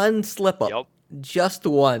one slip up, Yep. just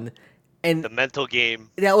one, and The mental game.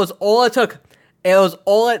 that was all it took. It was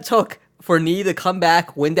all it took for Knee to come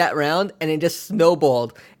back, win that round, and it just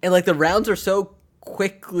snowballed. And like the rounds are so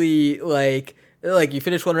quickly like you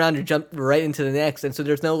finish one round, you jump right into the next, and so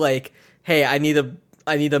there's no like, hey, I need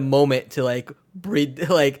a moment to like breathe,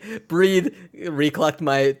 recollect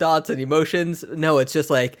my thoughts and emotions. No, it's just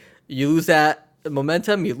like you lose that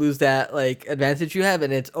momentum, you lose that like advantage you have,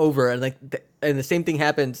 and it's over. And like and the same thing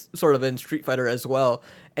happens sort of in Street Fighter as well.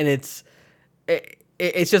 And it's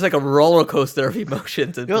just like a roller coaster of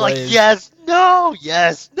emotions and You're like, plays. yes, no,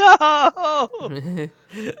 yes, no. I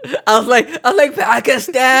was like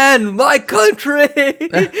Pakistan, my country.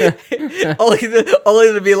 only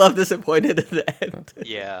to be left disappointed at the end.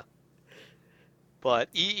 Yeah.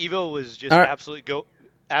 But Evo was All just right.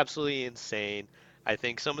 absolutely insane. I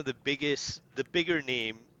think some of the bigger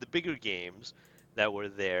games that were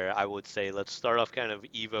there, I would say, let's start off kind of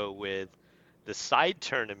Evo with the side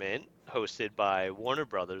tournament hosted by Warner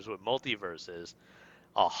Brothers with Multiverses,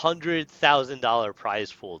 $100,000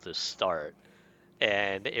 prize pool to start.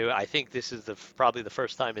 And I think this is probably the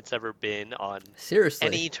first time it's ever been on Seriously.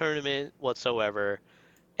 any tournament whatsoever.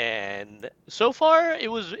 And so far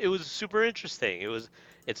it was super interesting.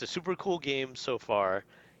 It's a super cool game so far.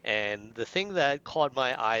 And the thing that caught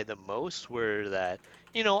my eye the most were that,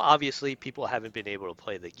 obviously people haven't been able to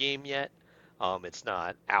play the game yet. It's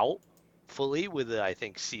not out fully with I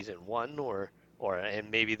think season 1 or and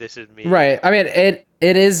maybe this is me. Right. I mean, it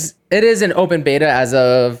is an open beta as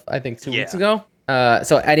of I think 2 weeks Yeah. ago.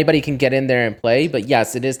 So anybody can get in there and play. But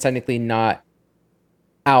yes, it is technically not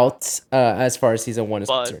out as far as season one is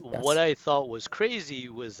But concerned. what Yes. I thought was crazy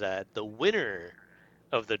was that the winner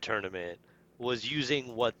of the tournament was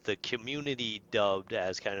using what the community dubbed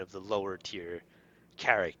as kind of the lower tier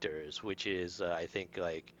characters, which is I think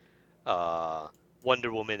like uh,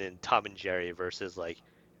 Wonder Woman and Tom and Jerry versus like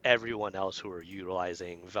everyone else who are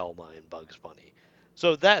utilizing Velma and Bugs Bunny.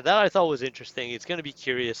 So that I thought was interesting. It's going to be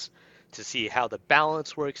curious to see how the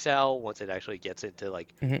balance works out once it actually gets into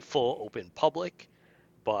like Mhm. full open public.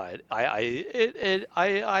 But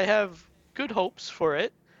I have good hopes for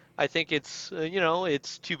it. I think it's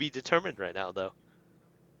it's to be determined right now though.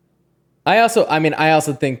 I also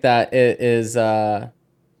think that it is. I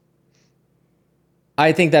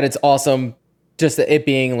think that it's awesome, just it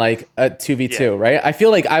being like a 2v2, Yeah. right? I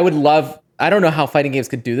feel like I would love. I don't know how fighting games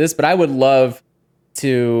could do this, but I would love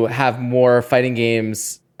to have more fighting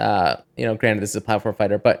games. Granted, this is a platform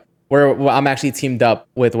fighter, but where I'm actually teamed up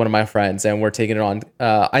with one of my friends and we're taking it on.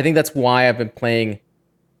 I think that's why I've been playing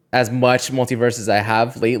as much multiverse as I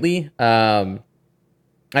have lately. I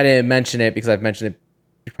didn't mention it because I've mentioned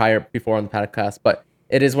it before on the podcast, but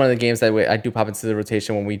it is one of the games that I do pop into the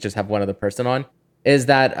rotation when we just have one other person on. Is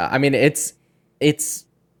that it's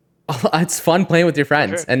it's fun playing with your For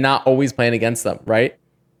friends sure. and not always playing against them, right?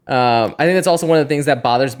 I think that's also one of the things that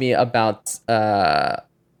bothers me about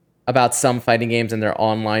some fighting games and their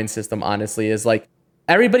online system. Honestly, is like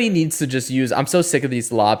everybody needs to just use. I'm so sick of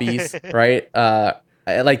these lobbies, right?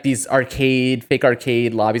 Like these fake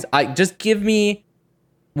arcade lobbies. I just give me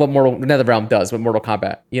what NetherRealm does with Mortal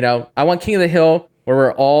Kombat. I want King of the Hill where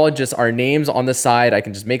we're all just our names on the side. I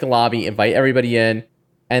can just make a lobby, invite everybody in,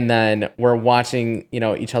 and then we're watching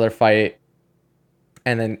each other fight,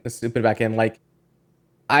 and then swoop it back in. Like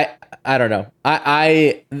I don't know.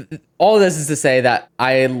 I all of this is to say that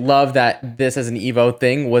I love that this as an Evo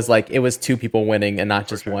thing was like it was two people winning and not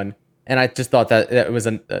just one. And I just thought that it was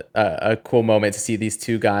a cool moment to see these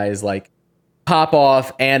two guys like pop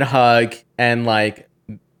off and hug and like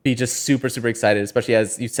be just super, super excited, especially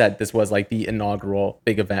as you said, this was like the inaugural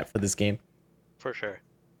big event for this game. For sure.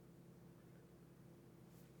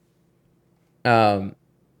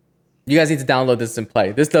 You guys need to download this and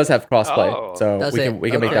play. This does have crossplay, Oh. so Does we can it?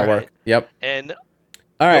 make that Okay. work. Yep. And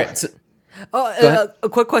All right. So, Go ahead. A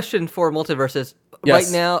quick question for multiverses. Yes.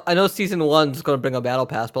 Right now, I know season 1 is going to bring a battle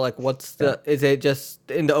pass, but like, is it just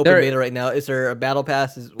in the open beta right now? Is there a battle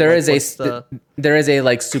pass? There is a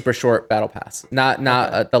like super short battle pass, not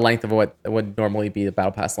Okay. the length of what would normally be the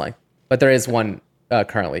battle pass length, but there is one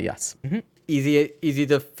currently. Yes. Easy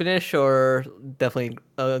to finish or definitely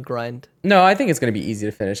a grind? No, I think it's going to be easy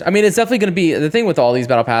to finish. I mean, it's definitely going to be the thing with all these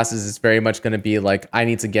battle passes. It's very much going to be like I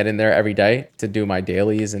need to get in there every day to do my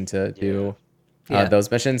dailies and to do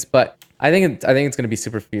those missions. But I think it's going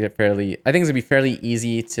to be fairly. I think it's going to be fairly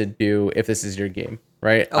easy to do if this is your game,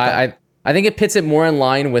 right? Okay. I think it pits it more in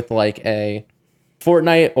line with like a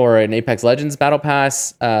Fortnite or an Apex Legends battle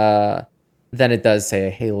pass than it does say a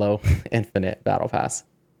Halo Infinite battle pass.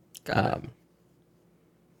 Got it.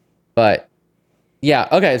 But yeah,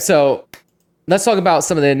 okay. So let's talk about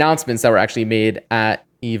some of the announcements that were actually made at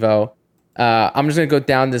EVO. I'm just gonna go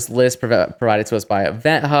down this list provided to us by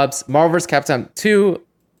Event Hubs. Marvel vs. Capcom 2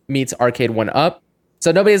 meets Arcade 1-Up.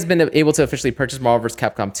 So nobody has been able to officially purchase Marvel vs.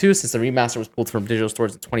 Capcom 2 since the remaster was pulled from digital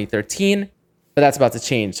stores in 2013. But that's about to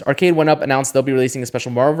change. Arcade 1-Up announced they'll be releasing a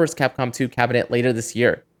special Marvel vs. Capcom 2 cabinet later this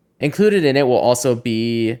year. Included in it will also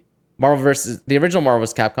be the original Marvel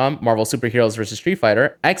vs. Capcom, Marvel Superheroes vs. Street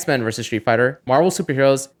Fighter, X-Men vs. Street Fighter, Marvel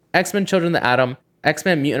Superheroes, X-Men Children of the Atom,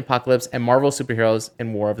 X-Men Mutant Apocalypse, and Marvel Superheroes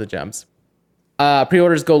in War of the Gems.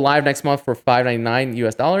 Pre-orders go live next month for $5.99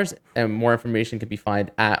 US, and more information can be found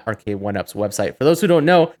at Arcade 1-Up's website. For those who don't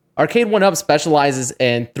know, Arcade 1-Up specializes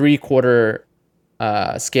in 3/4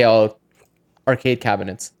 scale arcade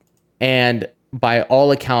cabinets, and by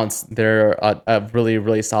all accounts, they're a really,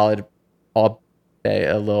 really solid, albeit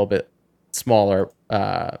a little bit smaller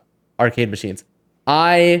arcade machines.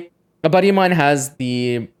 A buddy of mine has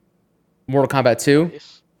the Mortal Kombat 2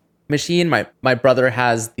 nice. machine. My brother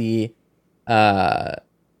has the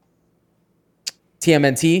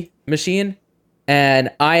TMNT machine,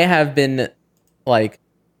 and I have been like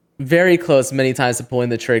very close many times to pulling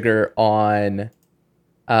the trigger on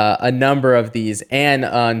a number of these and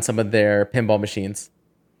on some of their pinball machines.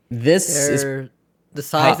 The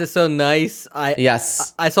size is so nice.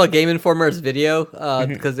 Yes. I saw Game Informer's video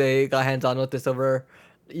because they got hands on with this over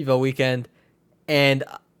Evo weekend, and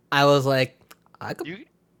I was like, I could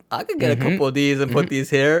get a couple of these and put these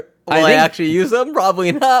here. Will I actually use them?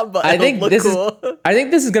 Probably not, but I think this cool. I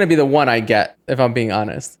think this is gonna be the one I get, if I'm being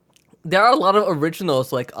honest. There are a lot of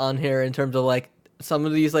originals like on here in terms of like some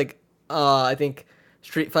of these like I think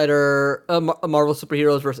Street Fighter, Marvel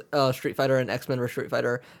Superheroes versus Street Fighter and X-Men versus Street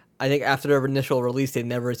Fighter. I think after their initial release, they've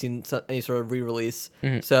never seen any sort of re-release.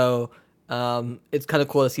 So it's kind of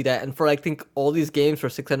cool to see that. And for I think all these games for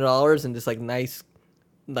 $600 and just like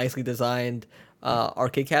nicely designed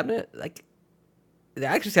arcade cabinet, like it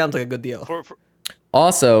actually sounds like a good deal.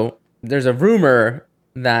 Also, there's a rumor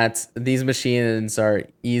that these machines are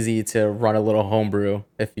easy to run a little homebrew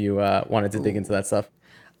if you wanted to dig into that stuff.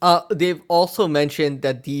 They've also mentioned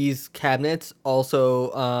that these cabinets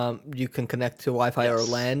also you can connect to Wi-Fi or Yes.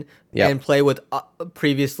 LAN Yep. and play with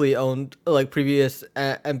previously owned, like previous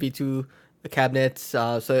MB2 cabinets.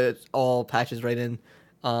 So it's all patches right in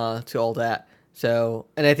to all that. So,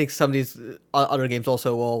 and I think some of these other games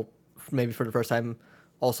also will maybe for the first time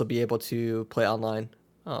also be able to play online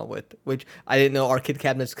with, which I didn't know arcade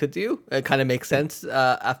cabinets could do. It kind of makes sense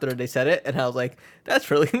after they said it, and I was like, that's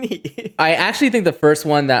really neat. I actually think the first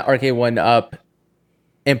one that Arcade One Up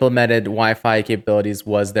implemented Wi-Fi capabilities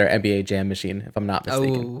was their NBA Jam machine, if I'm not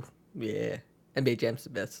mistaken. Oh, yeah. NBA Jam's the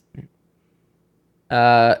best.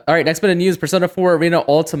 All right, next bit of news: Persona 4 Arena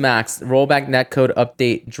Ultimax rollback netcode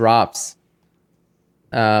update drops,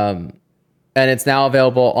 and it's now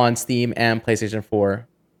available on Steam and PlayStation 4.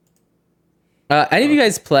 Any of you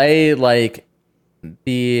guys play like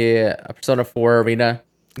the Persona 4 Arena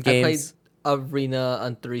games? I played Arena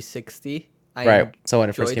on 360. Right. So when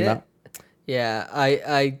it first enjoyed came it. out. Yeah,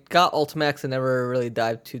 I got Ultimax and never really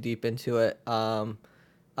dived too deep into it. Cause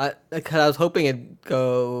I was hoping it'd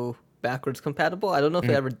go backwards compatible. I don't know if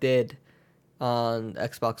it ever did on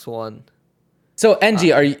Xbox One. So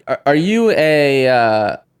NG, are you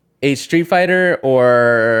a Street Fighter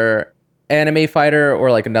or anime fighter or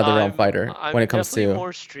like another realm fighter I'm when it comes definitely to?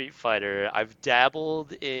 more Street Fighter. I've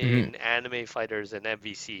dabbled in anime fighters and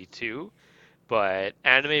MVC too, but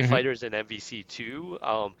anime Mhm. fighters and MVC too,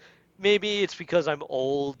 maybe it's because I'm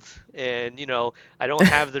old and I don't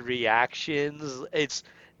have the reactions.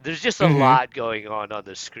 There's just a Mhm. lot going on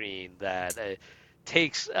the screen that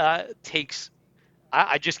takes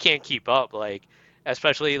I just can't keep up. Like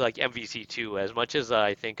especially like MVC2. As much as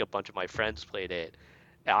I think a bunch of my friends played it,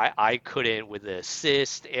 I couldn't with the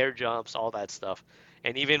assist, air jumps, all that stuff,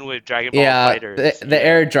 and even with Dragon Ball Yeah, Fighters. the Yeah,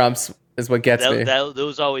 air jumps is what gets me.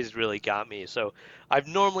 those always really got me. So I've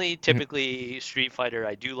normally Mhm. typically Street Fighter.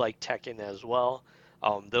 I do like Tekken as well.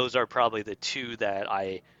 Those are probably the two that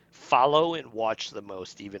I follow and watch the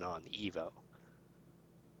most, even on EVO.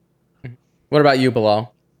 What about you,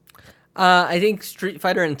 Bilal? I think Street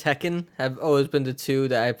Fighter and Tekken have always been the two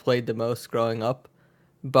that I played the most growing up.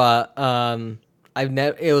 But I've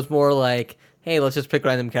never. It was more like, hey, let's just pick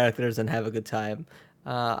random characters and have a good time.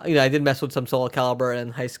 I did mess with some Soul Calibur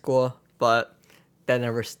in high school, but that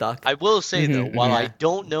never stuck. I will say though, Mhm. while Mhm.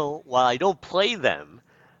 Yeah. while I don't play them,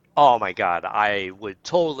 oh my God, I would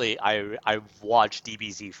totally. I've watched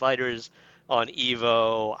DBZ Fighters on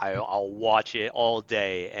Evo. I'll watch it all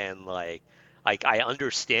day, and like I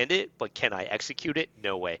understand it, but can I execute it?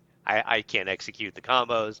 No way. I can't execute the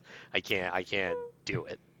combos. I can't do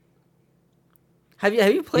it. Have you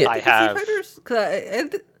Yeah. played I DBZ have. Fighters?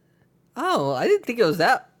 I didn't think it was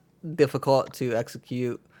that difficult to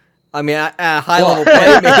execute. I mean, at high Well, level play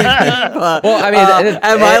maybe, but well, I mean,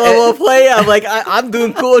 at my level of play, I'm like I'm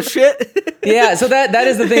doing cool shit. yeah. So that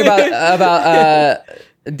is the thing about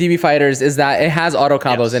DB fighters is that it has auto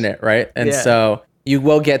combos in Yes. it, right? And Yeah. so you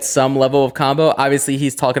will get some level of combo. Obviously,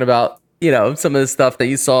 he's talking about some of the stuff that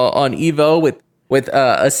you saw on Evo with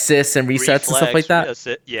assists and resets and stuff like Reflex,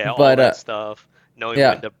 that. yeah, all But that stuff. Knowing when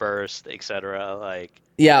yeah, to burst, etc. yeah, Like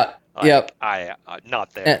yep. I not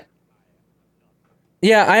And, there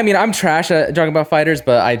yeah, I mean, I'm trash at Dragon Ball Fighters,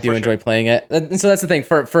 but I do for enjoy sure. playing it. And so that's the thing.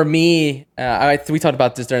 For me, we talked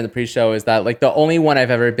about this during the pre-show. Is that like the only one I've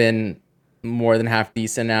ever been more than half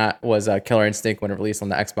decent at was Killer Instinct when it released on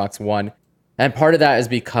the Xbox One, and part of that is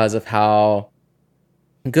because of how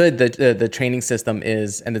good the training system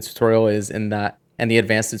is and the tutorial is in that, and the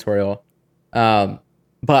advanced tutorial. Um,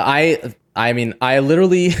 but I mean, I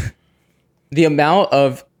literally the amount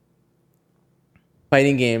of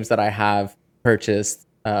fighting games that I have purchased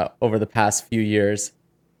over the past few years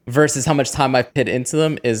versus how much time I've put into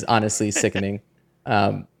them is honestly sickening.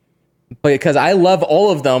 Um, but because I love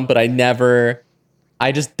all of them, but I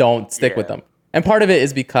just don't stick with Yeah. them. And part of it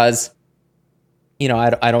is because,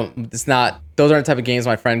 I don't, it's not, those aren't the type of games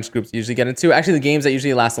my friends groups usually get into. Actually, the games that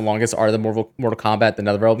usually last the longest are the Mortal Kombat, the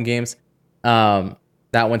NetherRealm games.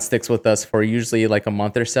 That one sticks with us for usually like a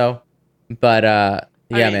month or so. But I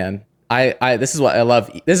yeah, mean, man. This is what I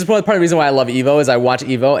love. This is part of the reason why I love Evo is I watch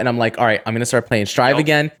Evo and I'm like, all right, I'm gonna start playing Strive yep.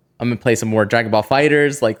 again. I'm gonna play some more Dragon Ball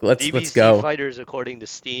Fighters. Like let's DBZ go. Fighters, according to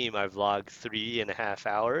Steam, I've logged 3.5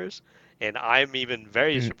 hours, and I'm even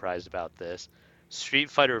very Mhm. surprised about this. Street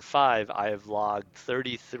Fighter 5, I have logged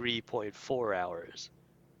 33.4 hours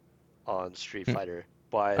on Street All Fighter.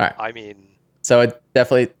 But right. I mean, So it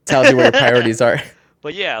definitely tells you where your priorities are.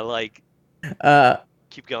 but yeah, like Uh,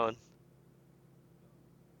 keep going.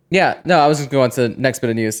 yeah. No, I was just going to the next bit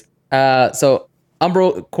of news. So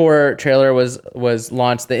Umbral Core trailer was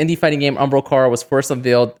launched. The indie fighting game Umbral Core was first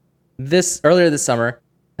unveiled earlier this summer,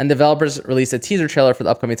 and developers released a teaser trailer for the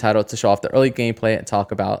upcoming title to show off the early gameplay and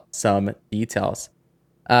talk about some details.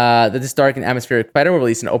 This dark and atmospheric fighter will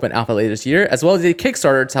release an open alpha later this year, as well as a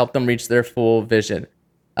Kickstarter to help them reach their full vision.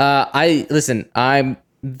 I'm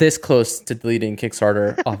this close to deleting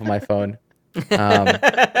Kickstarter off of my phone,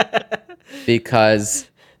 because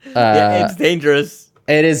Yeah, it's dangerous,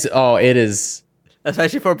 it is. Oh, it is.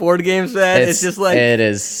 especially for board games, man. It's just like it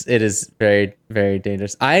is very, very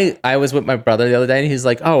dangerous. I was with my brother the other day, and he's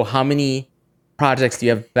like, "Oh, how many projects do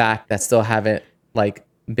you have back that still haven't like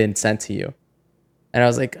been sent to you?" And I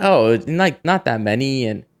was like, "Oh, like not that many."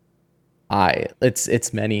 And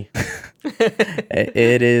it's many.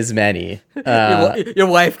 It is many. your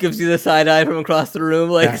wife gives you the side eye from across the room.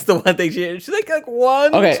 Like it's the one thing she's like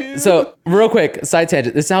one. Okay, two. so real quick side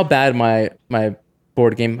tangent. This is how bad my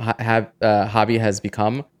board game hobby has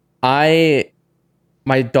become. My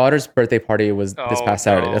daughter's birthday party was this past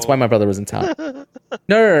Saturday. That's why my brother was in town.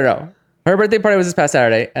 No. Her birthday party was this past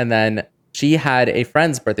Saturday, and then she had a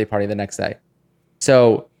friend's birthday party the next day.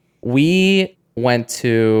 So we went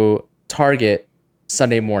to Target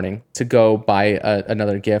Sunday morning to go buy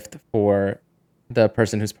another gift for the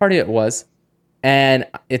person whose party it was. And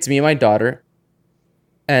it's me and my daughter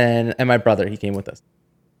and my brother. He came with us.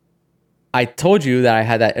 I told you that I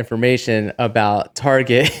had that information about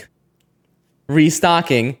Target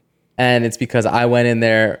restocking, and it's because I went in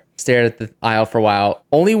there, stared at the aisle for a while,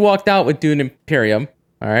 only walked out with Dune Imperium.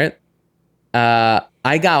 All right.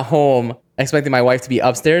 I got home expecting my wife to be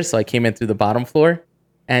upstairs, so I came in through the bottom floor,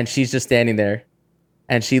 and she's just standing there,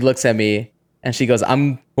 and she looks at me and she goes,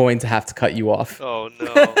 "I'm going to have to cut you off." Oh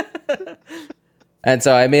no. And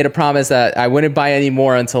so I made a promise that I wouldn't buy any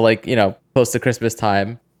more until close to Christmas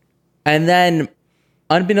time. And then,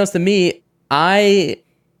 unbeknownst to me, I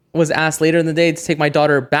was asked later in the day to take my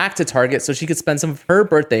daughter back to Target so she could spend some of her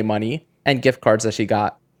birthday money and gift cards that she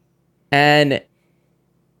got. And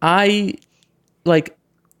I,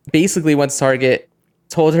 basically went to Target,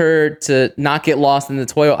 told her to not get lost in the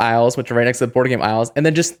toy aisles, which are right next to the board game aisles, and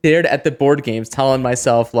then just stared at the board games, telling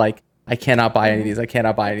myself, I cannot buy any of these. I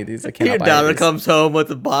cannot buy any of these. I cannot buy any of Your these. daughter comes home with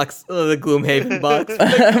the box, the Gloomhaven box.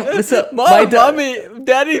 So Mommy,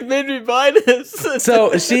 Daddy made me buy this.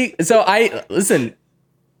 Listen,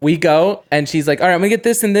 we go, and she's like, "All right, I'm gonna get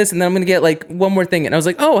this and this, and then I'm gonna get one more thing." And I was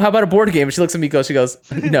like, "Oh, how about a board game?" And she looks at me, she goes,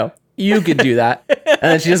 "No, you can do that." And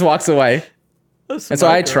then she just walks away. And so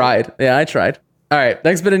I tried. Yeah, I tried. All right,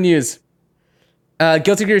 next bit of news.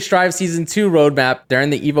 Guilty Gear Strive Season 2 roadmap. During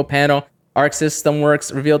the EVO panel, Arc System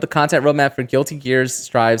Works revealed the content roadmap for Guilty Gear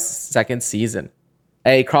Strive's second season.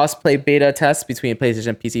 A cross-play beta test between PlayStation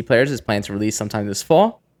and PC players is planned to release sometime this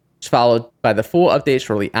fall, followed by the full update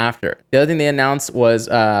shortly after. The other thing they announced was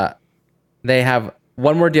they have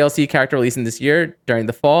one more DLC character releasing this year during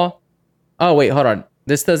the fall. Oh, wait, hold on.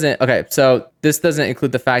 This doesn't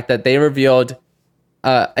include the fact that they revealed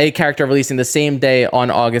a character releasing the same day on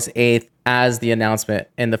August 8th as the announcement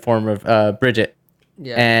in the form of Bridget.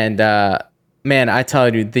 Yeah. And man, I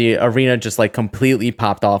tell you, the arena just completely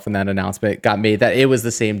popped off when that announcement got made that it was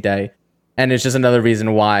the same day. And it's just another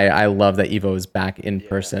reason why I love that EVO is back in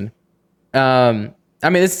person. I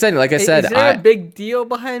mean, it's exciting. Like I said, is there a big deal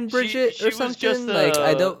behind Bridget she or was something? just,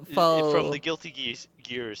 I don't follow from the Guilty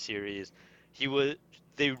Gear series.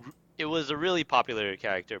 It was a really popular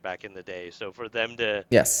character back in the day. So for them to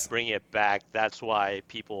bring it back, that's why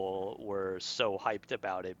people were so hyped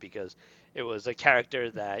about it, because it was a character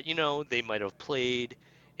that they might have played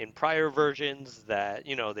in prior versions that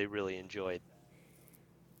they really enjoyed.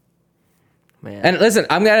 Man. And listen,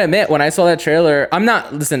 I'm gonna admit, when I saw that trailer, I'm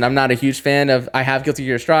not a huge fan of. I have Guilty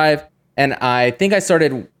Gear Strive, and I think I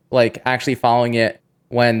started actually following it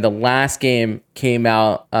when the last game came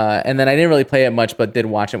out, and then I didn't really play it much, but did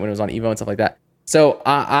watch it when it was on EVO and stuff like that. So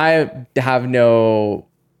I have no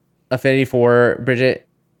affinity for Bridget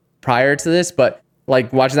prior to this, but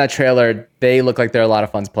watching that trailer, they look like they're a lot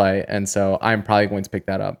of fun to play, and so I'm probably going to pick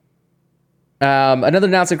that up. Another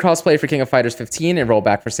announcement: crossplay for King of Fighters 15 and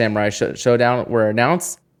rollback for Samurai Showdown were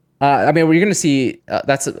announced. I mean, we're going to see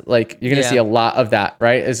see a lot of that,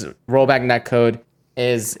 right? Is rollback netcode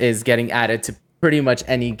is getting added to pretty much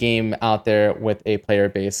any game out there with a player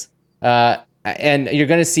base, and you're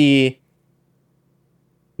going to see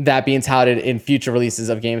that being touted in future releases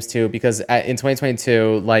of games too, because in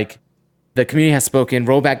 2022, the community has spoken.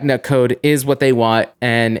 Rollback netcode is what they want,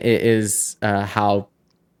 and it is how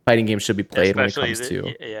fighting games should be played when it comes to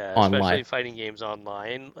online. Especially fighting games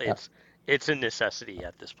online. It's a necessity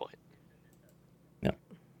at this point. Yeah.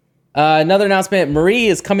 Another announcement: Marie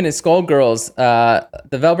is coming in Skullgirls.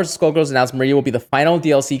 Developers of Skullgirls announced Marie will be the final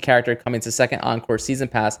DLC character coming to second Encore Season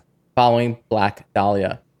Pass following Black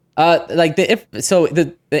Dahlia.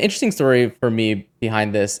 The interesting story for me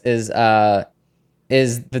behind this is the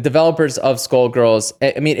developers of Skullgirls.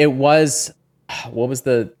 I mean, it was what was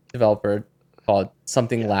the developer called?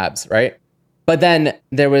 Something Labs, right? But then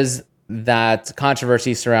there was that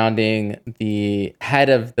controversy surrounding the head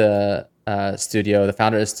of the studio, the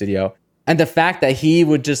founder of the studio, and the fact that he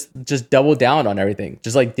would just double down on everything,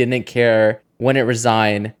 just like didn't care when it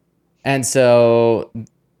resigned, and so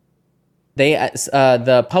they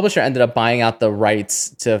the publisher ended up buying out the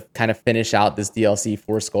rights to kind of finish out this DLC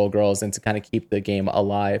for Skullgirls and to kind of keep the game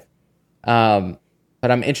alive. But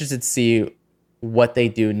I'm interested to see what they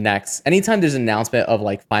do next. Anytime there's an announcement of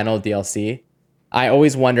like final DLC, I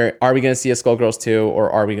always wonder, are we going to see a Skullgirls 2 or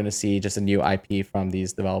are we going to see just a new IP from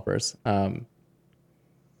these developers?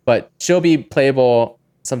 But she'll be playable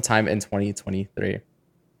sometime in 2023.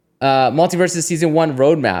 Multiversus Season 1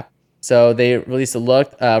 roadmap. So they released a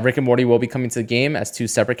look. Rick and Morty will be coming to the game as 2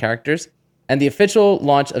 separate characters. And the official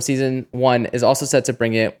launch of Season 1 is also set to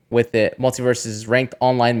bring it with it Multiversus ranked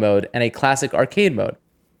online mode and a classic arcade mode.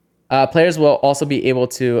 Players will also be able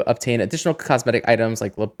to obtain additional cosmetic items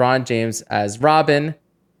like LeBron James as Robin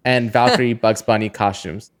and Valkyrie Bugs Bunny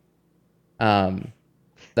costumes.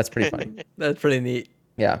 That's pretty funny. That's pretty neat.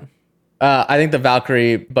 Yeah. I think the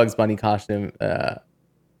Valkyrie Bugs Bunny costume That's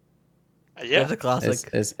a classic.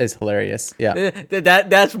 is hilarious. Yeah.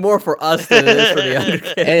 That's more for us than it is for the other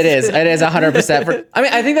kids. It is 100%. I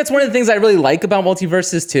mean, I think that's one of the things I really like about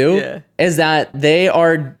Multiversus too, is that they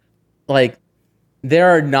are like,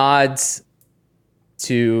 there are nods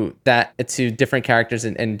to different characters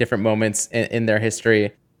in different moments in their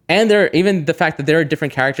history. And even the fact that there are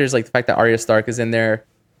different characters, like the fact that Arya Stark is in there.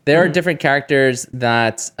 There are different characters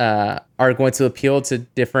that are going to appeal to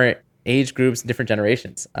different age groups, different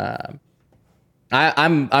generations.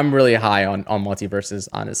 I'm really high on Multiversus,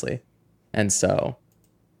 honestly. And so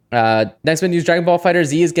next bit news, Dragon Ball Fighter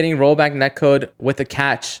Z is getting rollback netcode with a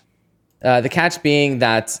catch. The catch being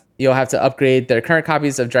that you'll have to upgrade their current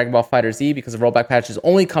copies of Dragon Ball Fighter Z because the rollback patch is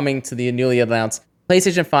only coming to the newly announced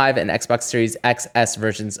PlayStation 5 and Xbox Series XS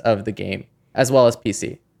versions of the game, as well as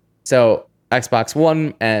PC. So Xbox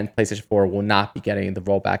One and PlayStation 4 will not be getting the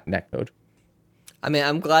rollback netcode. I mean,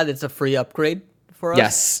 I'm glad it's a free upgrade for us.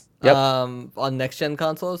 Yes. Yep. On next-gen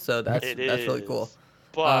consoles, so that's really cool.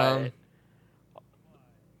 But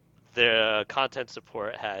the content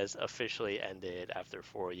support has officially ended after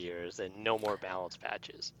 4 years, and no more balance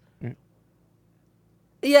patches.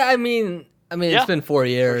 Yeah, I mean, it's been 4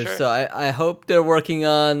 years, sure. so I hope they're working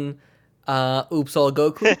on Oops All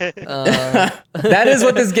Goku. That is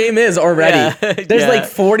what this game is already. Yeah. There's like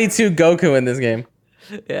 42 Goku in this game.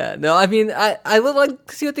 Yeah, no, I mean, I would like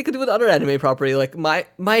to see what they could do with other anime property. Like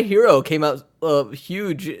My Hero came out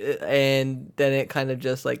huge, and then it kind of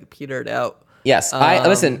just like petered out. Yes,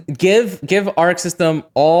 listen. Give Arc System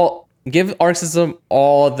all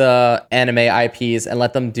the anime IPs and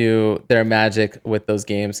let them do their magic with those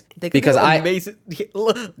games. Because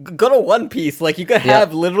go to One Piece. Like you could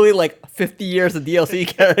have literally like 50 years of DLC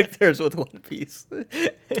characters with One Piece.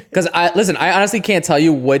 Because I honestly can't tell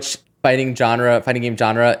you which fighting game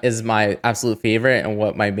genre is my absolute favorite and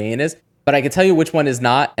what my main is, but I can tell you which one is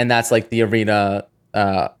not, and that's like the arena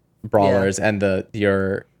brawlers and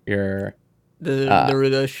your the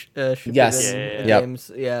Naruto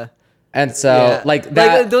games. Yeah. And so like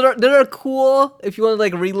that, like, those are cool if you want to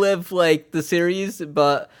like relive like the series,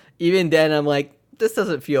 but even then I'm like, this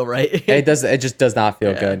doesn't feel right. It just does not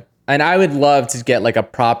feel good. And I would love to get like a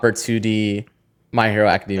proper 2D My Hero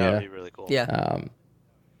Academia. That would be really cool. Yeah.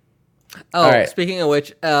 Right. Speaking of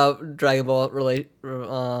which, Dragon Ball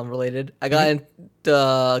related, I got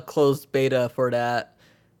into closed beta for that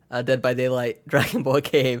Dead by Daylight Dragon Ball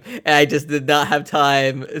game, and I just did not have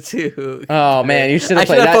time to. Oh man, you should have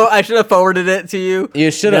played that. I should have forwarded it to you.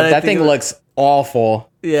 You should have. That thing looks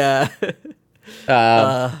awful. Yeah.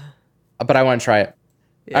 But I want to try it.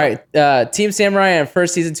 Yeah. All right. Team Samurai and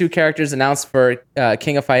first season 2 characters announced for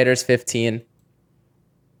King of Fighters 15.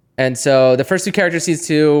 And so the first 2 characters season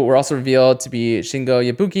 2 were also revealed to be Shingo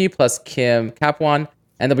Yabuki plus Kim Kapwan,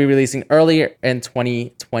 and they'll be releasing earlier in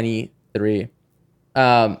 2023.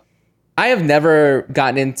 I have never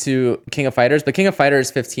gotten into King of Fighters, but King of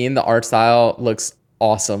Fighters 15, the art style looks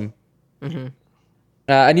awesome. Mm-hmm.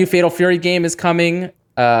 A new Fatal Fury game is coming.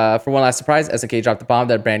 For one last surprise, SNK dropped the bomb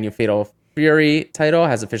that a brand new Fatal Fury title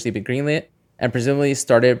has officially been greenlit and presumably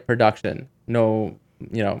started production. No,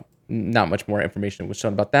 not much more information was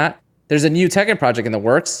shown about that. there's a new Tekken project in the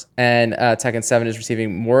works, and Tekken 7 is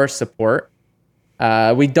receiving more support.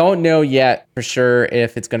 We don't know yet for sure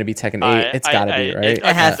if it's going to be Tekken 8. It's got to be, right? It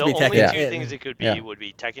has The to be only Tekken. two things it could be Yeah. would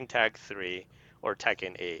be Tekken Tag 3 or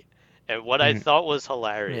Tekken 8. And what I Mhm. thought was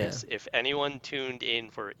hilarious, if anyone tuned in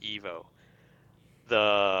for EVO,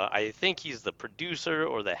 I think he's the producer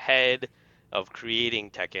or the head of creating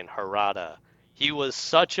Tekken, Harada. He was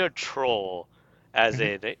such a troll, as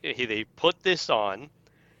in they put this on,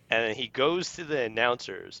 and then he goes to the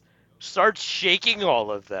announcers, starts shaking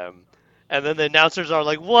all of them, and then the announcers are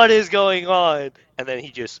like, "What is going on?" And then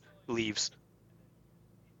he just leaves.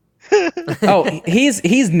 Oh,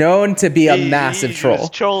 he's known to be a massive He was troll.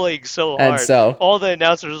 trolling so And hard. so All the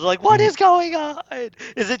announcers was like, "What is going on?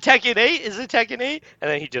 Is it Tekken 8? Is it Tekken 8?"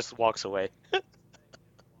 And then he just walks away.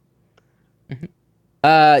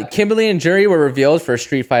 Kimberly and Jury were revealed for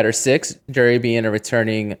Street Fighter 6, Jury being a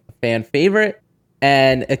returning fan favorite,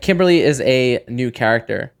 and Kimberly is a new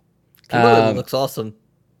character. Kimberly looks awesome.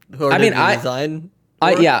 I mean, yes,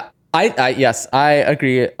 I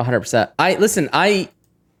agree 100%.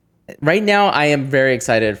 Right now I am very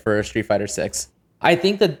excited for Street Fighter 6. I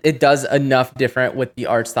think that it does enough different with the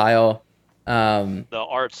art style. The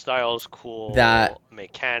art style's cool. That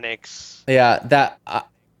mechanics. Yeah,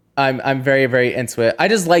 I'm very, very into it. I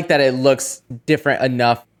just like that it looks different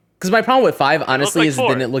enough. Because my problem with 5, honestly, is it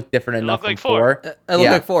didn't look different enough from 4. It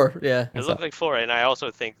looked like 4, yeah. It looked like 4, and I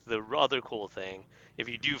also think the other cool thing, if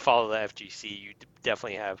you do follow the FGC, you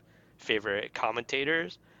definitely have favorite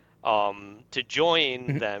commentators. To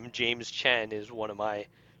join them, James Chen is one of my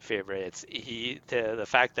favorites. The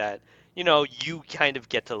fact that you kind of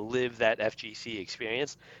get to live that FGC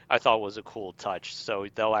experience, I thought was a cool touch. So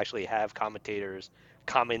they'll actually have commentators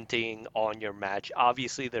commenting on your match.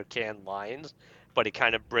 Obviously, they're canned lines, but it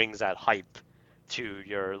kind of brings that hype to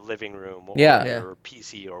your living room or your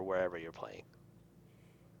PC or wherever you're playing.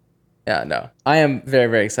 Yeah, no, I am very,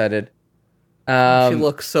 very excited. She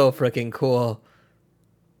looks so freaking cool.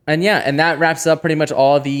 And that wraps up pretty much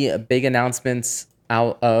all the big announcements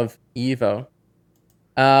out of EVO.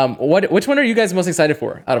 Which one are you guys most excited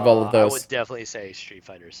for out of all of those? I would definitely say Street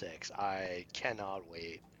Fighter 6. I cannot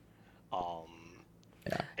wait.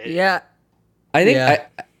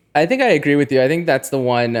 I think I agree with you. I think that's the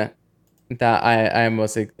one that I am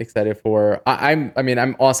most excited for.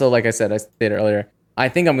 I'm also, like I said, I stated earlier, I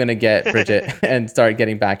think I'm gonna get Bridget and start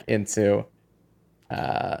getting back into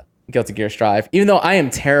Guilty Gear Strive, even though I am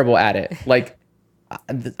terrible at it. Like,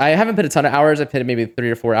 I haven't put a ton of hours. I've put maybe 3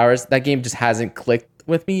 or 4 hours. That game just hasn't clicked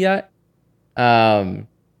with me yet. But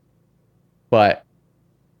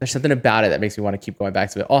there's something about it that makes me want to keep going back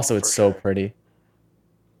to it. Also, it's so pretty.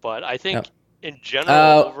 But I think in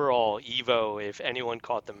general, overall, EVO, if anyone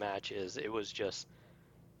caught the matches, it was just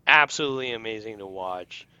absolutely amazing to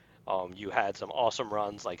watch. You had some awesome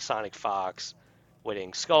runs like Sonic Fox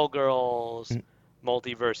winning Skullgirls,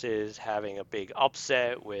 Multiverses having a big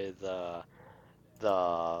upset with the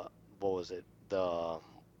Tom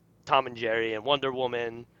and Jerry and Wonder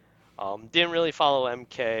Woman. Didn't really follow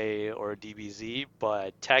MK or DBZ,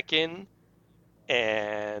 but Tekken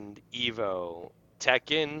and EVO.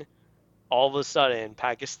 Tekken, all of a sudden,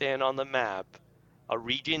 Pakistan on the map, a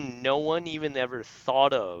region no one even ever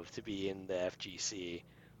thought of to be in the FGC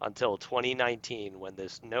until 2019, when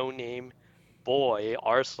this no-name boy,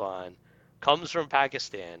 Arslan, comes from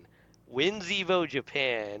Pakistan, wins EVO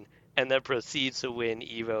Japan, and then proceeds to win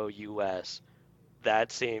EVO US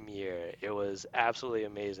that same year. It was absolutely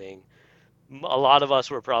amazing. A lot of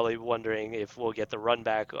us were probably wondering if we'll get the run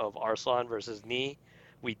back of Arslan versus Nee.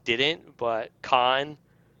 We didn't, but Khan,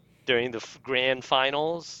 during the grand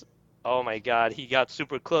finals, oh my god, he got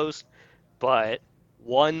super close, but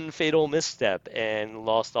one fatal misstep and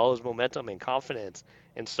lost all his momentum and confidence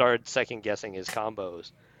and started second guessing his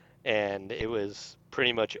combos, and it was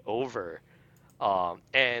pretty much over.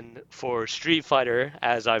 And for Street Fighter,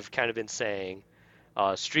 as I've kind of been saying,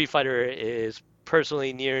 Street Fighter is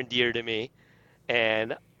personally near and dear to me.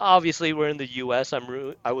 And obviously, we're in the U.S.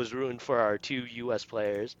 I was rooting for our 2 U.S.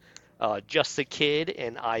 players, Just the Kid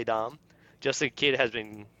and IDOM. Just the Kid has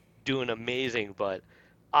been doing amazing, but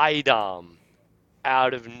IDOM,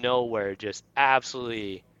 out of nowhere, just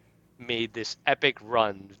absolutely made this epic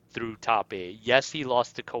run through top 8. Yes, he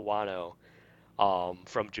lost to Kawano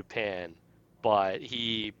from Japan, but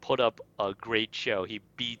he put up a great show. He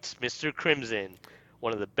beats Mr. Crimson,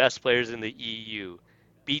 one of the best players in the EU,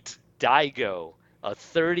 beats Daigo, a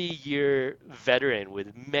 30-year veteran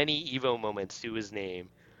with many EVO moments to his name,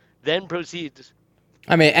 then proceeds.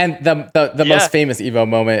 I mean, and the most famous EVO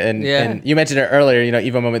moment, and you mentioned it earlier,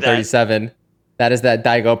 EVO moment 37. That is that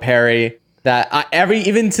Daigo parry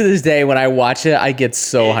even to this day when I watch it, I get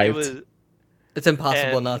so It hyped. was, It's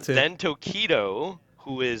impossible and not to. then Tokido,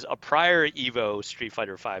 who is a prior EVO Street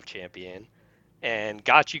Fighter V champion, and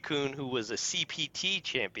Gachi-kun, who was a CPT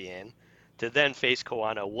champion, to then face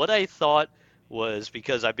Kawano. What I thought was,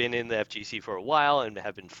 because I've been in the FGC for a while and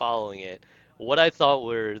have been following it, what I thought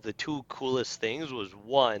were the two coolest things was,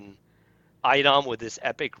 one, Idom with this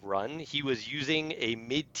epic run, he was using a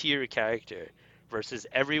mid-tier character versus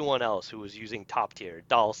everyone else who was using top tier,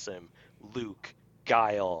 Dalsim, Luke,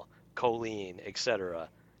 Guile, Colleen, etc.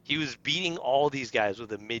 He was beating all these guys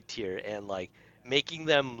with a mid-tier and like making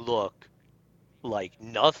them look like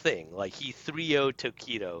nothing. Like he 3-0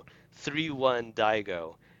 Tokido, 3-1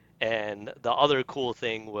 Daigo. And the other cool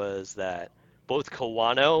thing was that both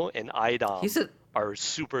Kawano and He's Idom a are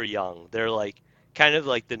super young. They're like kind of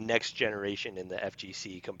like the next generation in the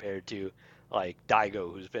FGC compared to like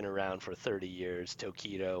Daigo, who's been around for 30 years,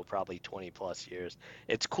 Tokido probably 20 plus years.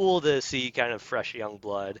 It's cool to see kind of fresh young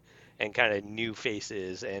blood and kind of new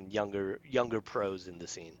faces and younger pros in the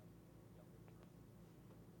scene.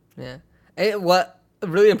 Yeah. And what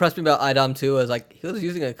really impressed me about Idom too was like he was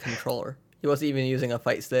using a controller. He wasn't even using a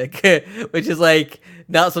fight stick, which is like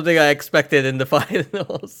not something I expected in the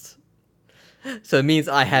finals. So it means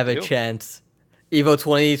I have a do. chance. EVO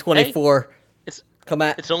 2024. It's Come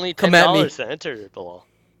at it's only come at me. $10 to enter, Bilal.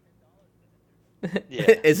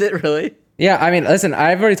 Yeah. Is it really? Yeah, I mean, listen,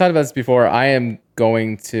 I've already talked about this before. I am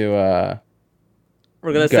going to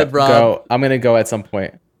We're gonna send Rob. go. I'm gonna go at some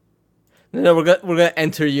point. No, we're gonna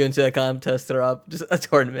enter you into a contest, Rob. Just a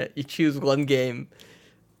tournament. You choose one game.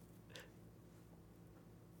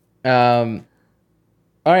 All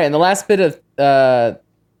right, and the last bit of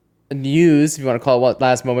news, if you want to call it, what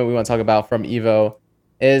last moment we want to talk about from EVO,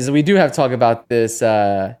 is we do have to talk about this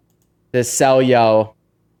this Cell Yell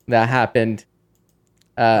that happened.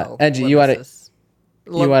 Angie, you wanna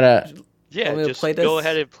Yeah, Want me to just play go this?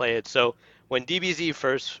 ahead and play it. So when DBZ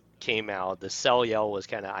first came out, the Cell Yell was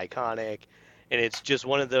kind of iconic, and it's just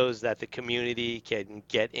one of those that the community can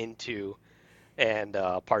get into and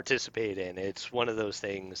participate in. It's one of those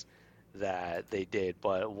things that they did.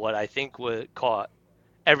 But what I think what caught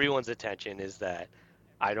everyone's attention is that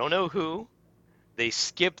I don't know who, they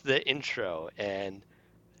skipped the intro, and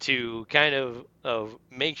to kind of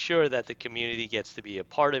make sure that the community gets to be a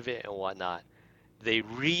part of it and whatnot, they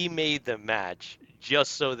remade the match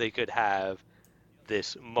just so they could have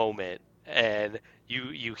this moment. And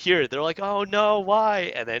you hear it, they're like, oh no,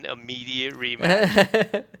 why? And then immediate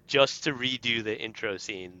rematch just to redo the intro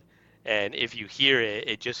scene. And if you hear it,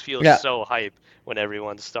 it just feels Yeah. so hype when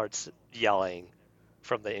everyone starts yelling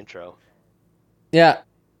from the intro. Yeah.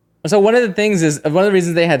 So one of the things is one of the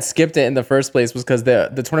reasons they had skipped it in the first place was because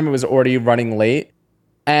the tournament was already running late,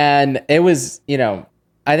 and it was, you know,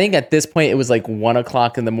 I think at this point it was like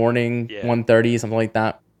 1:00 in the morning, Yeah. 1:30, something like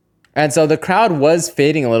that. And so the crowd was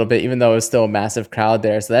fading a little bit, even though it was still a massive crowd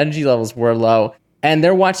there. So the energy levels were low. And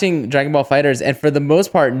they're watching Dragon Ball Fighters, and for the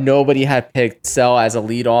most part, nobody had picked Cell as a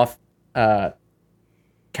lead-off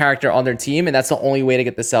character on their team, and that's the only way to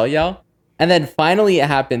get the Cell Yell. And then finally it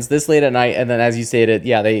happens this late at night, and then as you stated,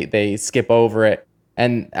 yeah, they skip over it.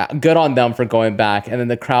 And good on them for going back. And then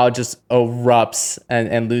the crowd just erupts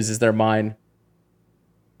and loses their mind.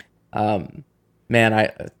 Man,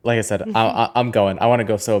 like I said, I'm going. I want to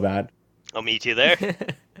go so bad. I'll meet you there.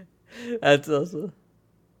 That's awesome.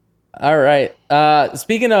 All right.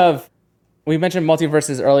 Speaking of, we mentioned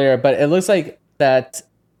multiverses earlier, but it looks like that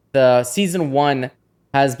the season 1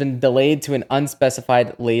 has been delayed to an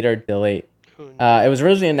unspecified later date. It was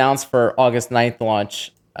originally announced for August 9th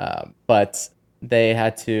launch, but they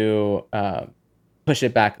had to push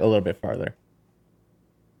it back a little bit farther,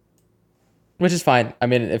 which is fine. I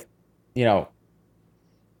mean,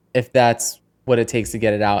 if that's what it takes to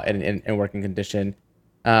get it out in working condition.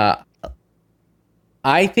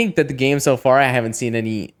 I think that the game so far, I haven't seen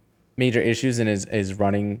any major issues and is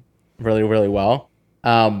running really, really well.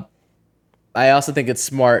 I also think it's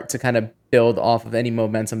smart to kind of build off of any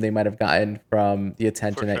momentum they might have gotten from the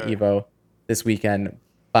attention at EVO this weekend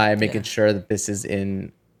by making sure that this is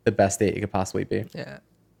in the best state it could possibly be. Yeah.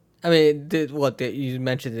 I mean, you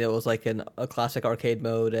mentioned it was like a classic arcade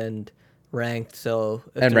mode and ranked, so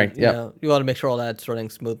And ranked, you know, you want to make sure all that's running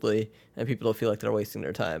smoothly and people don't feel like they're wasting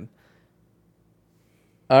their time.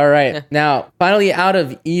 All right. Now, finally, out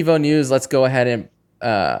of EVO news, let's go ahead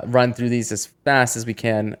and run through these as fast as we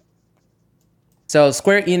can. So,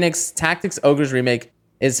 Square Enix Tactics Ogres remake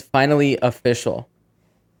is finally official.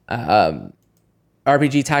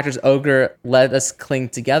 RPG Tactics Ogre Let Us Cling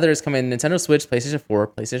Together is coming to Nintendo Switch, PlayStation 4,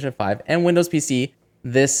 PlayStation 5, and Windows PC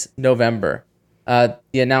this November. The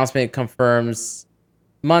announcement confirms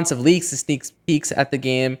months of leaks and sneak peeks at the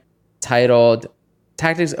game titled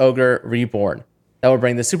Tactics Ogre Reborn that will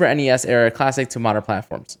bring the Super NES era classic to modern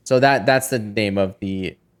platforms. So that's the name of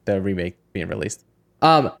the remake being released.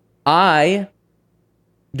 I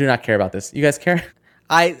do not care about this. You guys care?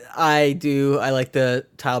 I do. I like the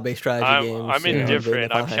tile-based strategy games. I'm you know, the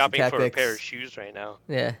indifferent. Final I'm Fantasy shopping for a Tactics. pair of shoes right now.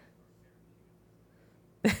 Yeah.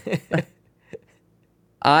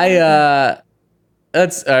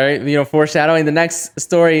 That's all right. Foreshadowing the next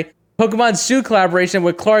story. Pokemon's shoe collaboration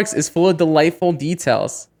with Clark's is full of delightful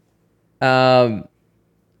details. I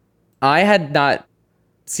had not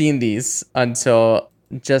seen these until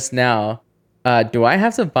just now. Do I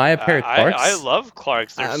have to buy a pair of Clarks? I love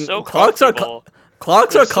Clarks. They're so Clarks are comfortable.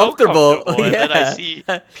 Clarks They're are so comfortable. And Yeah. then I see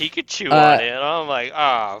Pikachu on it, and I'm like,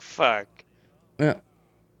 oh, fuck. Yeah.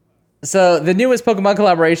 So the newest Pokemon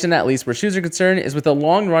collaboration, at least where shoes are concerned, is with the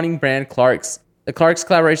long-running brand Clarks. The Clarks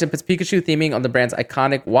collaboration puts Pikachu theming on the brand's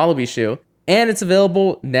iconic Wallaby shoe, and it's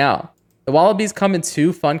available now. The Wallabies come in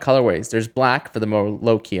 2 fun colorways. There's black for the more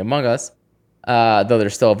low-key among us, though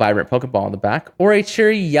there's still a vibrant Pokeball on the back, or a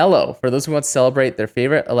cheery yellow for those who want to celebrate their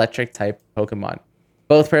favorite electric-type Pokemon.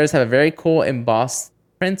 Both pairs have a very cool embossed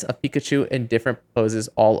print of Pikachu in different poses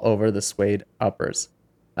all over the suede uppers.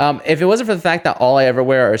 If it wasn't for the fact that all I ever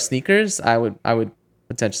wear are sneakers, I would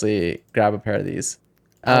potentially grab a pair of these.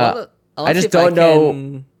 I just don't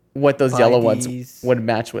know what those yellow ones would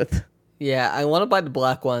match with. Yeah, I want to buy the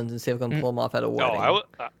black ones and see if I can pull them off at a wedding. No,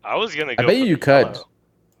 I was gonna go. I bet you could.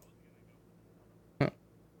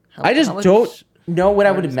 I just don't know what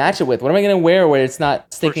I would match it with. What am I gonna wear where it's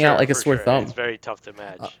not sticking out like a sore thumb? It's very tough to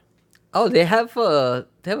match. Oh, they have a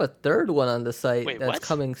third one on the site that's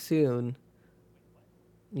coming soon.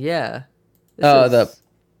 Yeah. Yeah,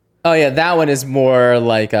 that one is more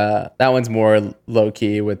like that one's more low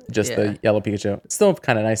key with just the yellow Pikachu. It's still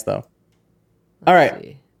kind of nice though. All right.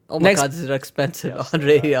 See. Oh my god, this is expensive.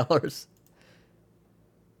 $180.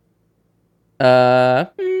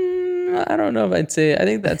 I don't know if I'd say. I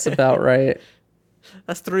think that's about right.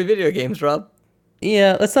 That's 3 video games, Rob.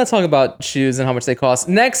 Yeah, let's not talk about shoes and how much they cost.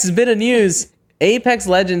 Next bit of news: Apex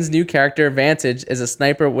Legends' new character Vantage is a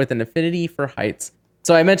sniper with an affinity for heights.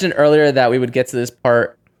 So I mentioned earlier that we would get to this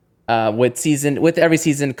part. With every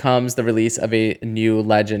season comes the release of a new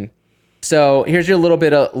legend. So here's your little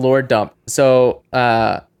bit of lore dump. So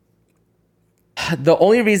the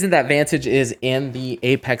only reason that Vantage is in the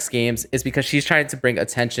Apex games is because she's trying to bring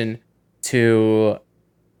attention to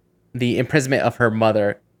the imprisonment of her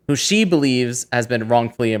mother, who she believes has been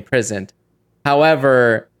wrongfully imprisoned.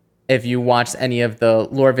 However, if you watched any of the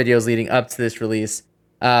lore videos leading up to this release,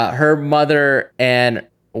 her mother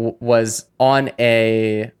was on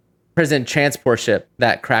a prison transport ship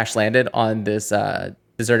that crash landed on this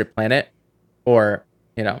deserted planet, or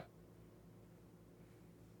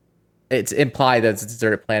it's implied that it's a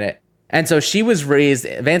deserted planet. And so she was raised,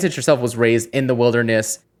 Vantage herself was raised in the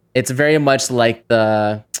wilderness. It's very much like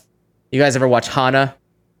you guys ever watch Hana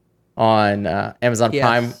on Amazon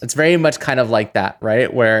Prime? It's very much kind of like that,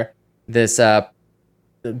 right? Where this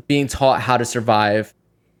being taught how to survive.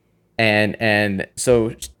 And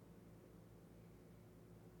so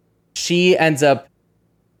she ends up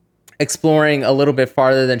exploring a little bit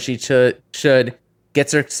farther than she should,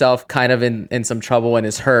 gets herself kind of in some trouble and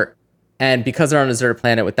is hurt. And because they're on a deserted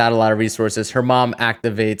planet without a lot of resources, her mom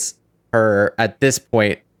activates her, at this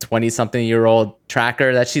point, 20-something-year-old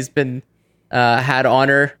tracker that she's been had on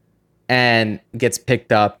her, and gets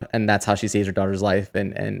picked up, and that's how she saves her daughter's life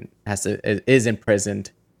and is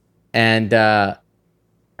imprisoned. And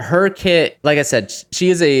her kit, like I said,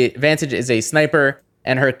 Vantage is a sniper,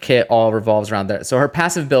 and her kit all revolves around there. So her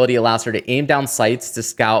passive ability allows her to aim down sights to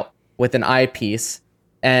scout with an eyepiece,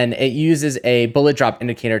 and it uses a bullet drop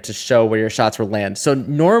indicator to show where your shots will land. So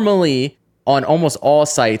normally on almost all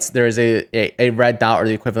sites, there is a red dot or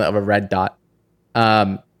the equivalent of a red dot.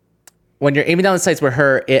 When you're aiming down the sights with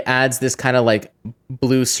her, it adds this kind of like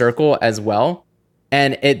blue circle as well.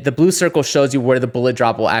 And the blue circle shows you where the bullet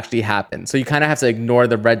drop will actually happen. So you kind of have to ignore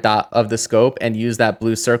the red dot of the scope and use that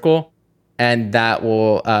blue circle. And that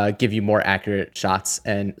will give you more accurate shots.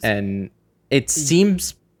 And it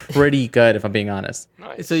seems pretty good, if I'm being honest.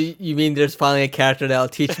 Nice. So you mean there's finally a character that'll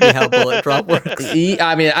teach me how bullet drop works?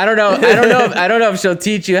 I mean, I don't know if she'll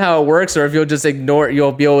teach you how it works, or if you'll just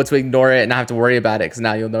you'll be able to ignore it and not have to worry about it, because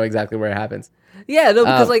now you'll know exactly where it happens. Yeah, no,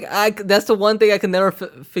 because that's the one thing I can never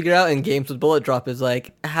figure out in games with bullet drop is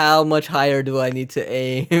like, how much higher do I need to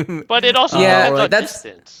aim? But it also depends on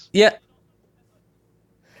distance. Yeah,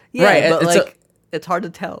 right. But it's hard to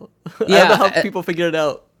tell. I don't know how people figure it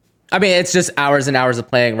out. I mean, it's just hours and hours of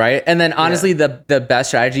playing, right? And then honestly, the best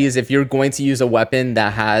strategy is if you're going to use a weapon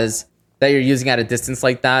that you're using at a distance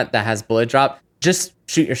like that has bullet drop, just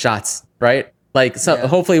shoot your shots, right? Like, so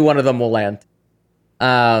hopefully one of them will land.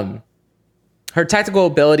 Her tactical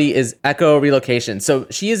ability is Echo Relocation. So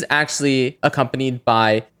she is actually accompanied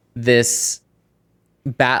by this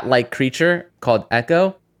bat-like creature called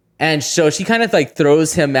Echo. And so she kind of like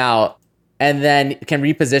throws him out and then can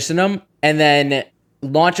reposition him and then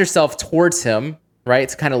launch herself towards him, right?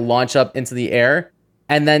 To kind of launch up into the air.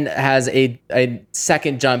 And then has a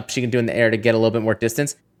second jump she can do in the air to get a little bit more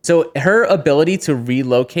distance. So her ability to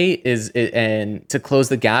relocate and to close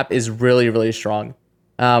the gap is really, really strong.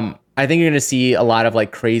 I think you're going to see a lot of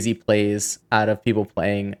like crazy plays out of people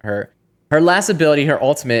playing her. Her last ability, her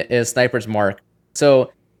ultimate, is Sniper's Mark.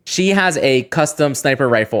 So she has a custom sniper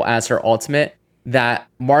rifle as her ultimate that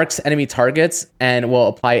marks enemy targets and will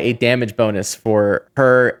apply a damage bonus for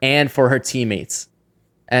her and for her teammates.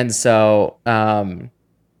 And so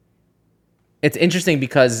it's interesting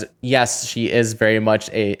because, yes, she is very much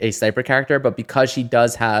a sniper character, but because she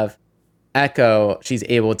does have Echo, she's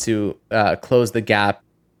able to close the gap.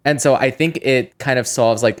 And so I think it kind of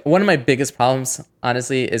solves, like, one of my biggest problems,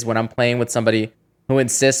 honestly, is when I'm playing with somebody who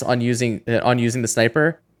insists on using the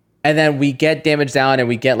sniper, and then we get damage down and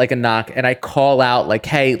we get like a knock, and I call out like,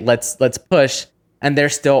 "Hey, let's push," and they're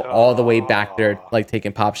still all the way back there, like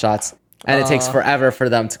taking pop shots, and it takes forever for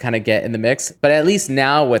them to kind of get in the mix. But at least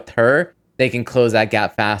now with her, they can close that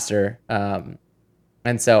gap faster.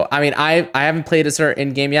 And so, I mean, I haven't played as her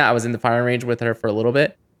in game yet. I was in the firing range with her for a little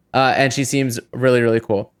bit. And she seems really, really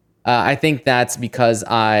cool. I think that's because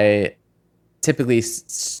I typically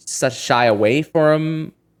shy away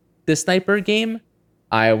from the sniper game.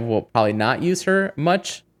 I will probably not use her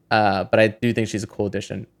much, but I do think she's a cool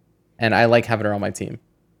addition. And I like having her on my team.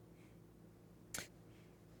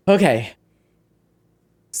 Okay.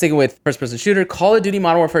 Sticking with first-person shooter, Call of Duty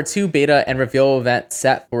Modern Warfare 2 beta and reveal event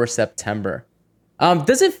set for September.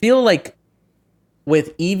 Does it feel like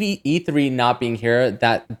with E3 not being here,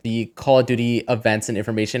 that the Call of Duty events and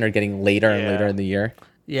information are getting later and later in the year?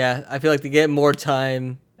 Yeah, I feel like they get more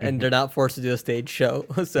time and they're not forced to do a stage show.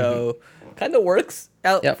 So kind of works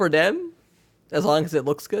out for them as long as it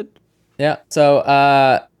looks good. Yeah. So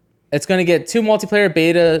it's going to get 2 multiplayer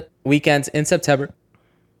beta weekends in September.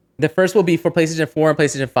 The first will be for PlayStation 4 and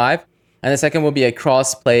PlayStation 5. And the second will be a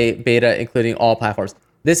cross-play beta, including all platforms.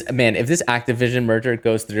 If this Activision merger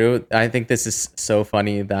goes through, I think this is so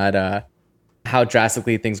funny that how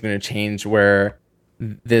drastically things are going to change, where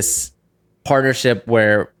this partnership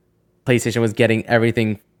where PlayStation was getting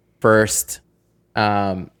everything first,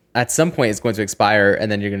 at some point it's going to expire,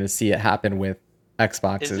 and then you're going to see it happen with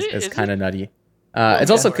Xbox. Is kind of nutty.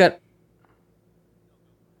 It's also kind.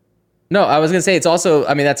 No, I was going to say it's also.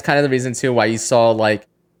 I mean, that's kind of the reason too why you saw like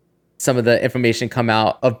some of the information come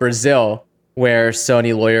out of Brazil, where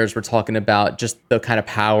Sony lawyers were talking about just the kind of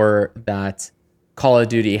power that Call of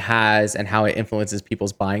Duty has and how it influences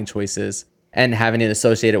people's buying choices, and having it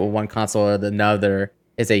associated with one console or another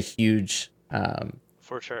is a huge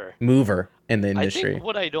for sure mover in the industry. I think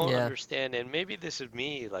what I don't understand, and maybe this is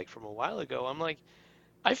me, like from a while ago, I'm like,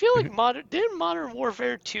 I feel like didn't Modern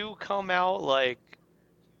Warfare 2 come out like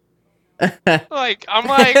I'm like,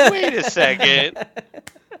 wait a second.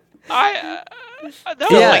 That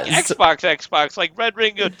was like Xbox, like Red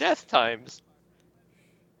Ring of Death times.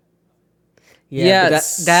 Yeah,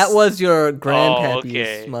 that was your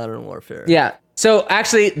grandpappy's Modern Warfare. Yeah. So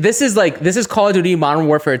actually, this is Call of Duty Modern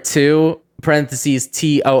Warfare 2 parentheses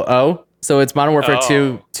TOO. So it's Modern Warfare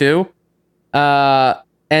 2.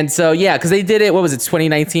 And so because they did it. What was it?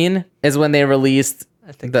 2019 is when they released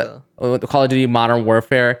the Call of Duty Modern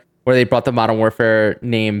Warfare, where they brought the Modern Warfare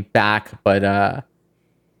name back, but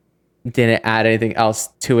didn't add anything else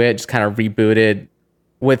to it. Just kind of rebooted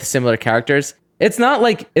with similar characters. It's not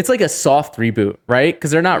like it's like a soft reboot, right? Because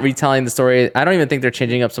they're not retelling the story. I don't even think they're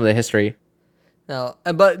changing up some of the history. No,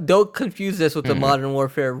 but don't confuse this with the Modern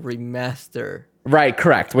Warfare remaster. Right,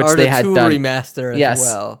 correct. Which or they had done. Remaster as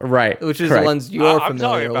well. Right. Which is the ones you're familiar with. I'm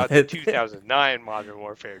talking about the 2009 Modern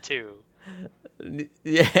Warfare 2.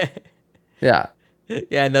 Yeah. Yeah.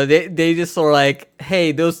 Yeah, no, they just were like,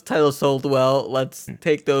 hey, those titles sold well. Let's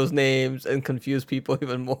take those names and confuse people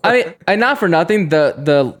even more. I mean, and not for nothing,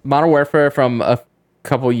 the Modern Warfare from a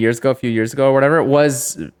few years ago or whatever,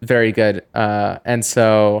 was very good. And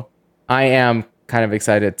so I am kind of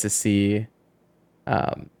excited to see.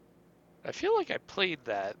 I feel like I played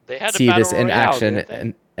that. They had see a battle this in royale, action,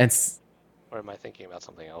 and or am I thinking about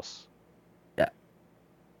something else? Yeah.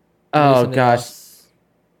 Oh gosh.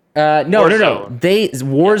 No.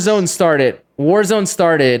 Warzone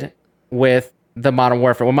started with the Modern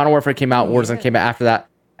Warfare. When Modern Warfare came out, Warzone came out after that.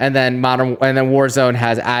 And then Warzone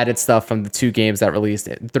has added stuff from the 3 games that released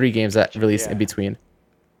in between.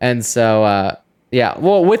 And so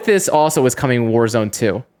well, with this also is coming Warzone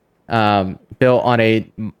 2. Built on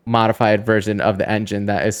a modified version of the engine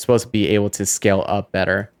that is supposed to be able to scale up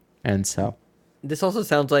better. And so this also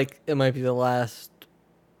sounds like it might be the last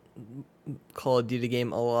Call of Duty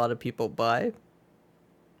game a lot of people buy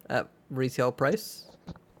at retail price,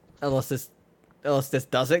 unless this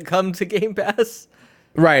doesn't come to Game Pass.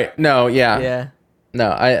 Right. No. Yeah.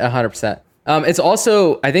 No. 100%. It's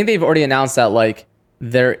also, I think they've already announced that like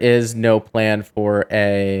there is no plan for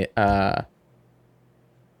a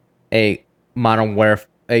Modern Warfare,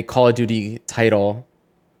 a Call of Duty title,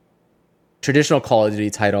 traditional Call of Duty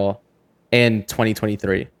title in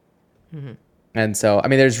 2023. Mm-hmm. And so, I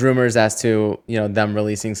mean, there's rumors as to, them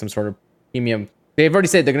releasing some sort of premium. They've already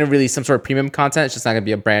said they're going to release some sort of premium content. It's just not going to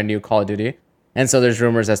be a brand new Call of Duty. And so there's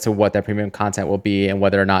rumors as to what that premium content will be and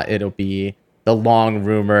whether or not it'll be the long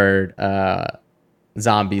rumored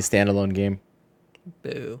zombie standalone game.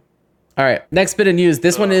 Boo. All right. Next bit of news.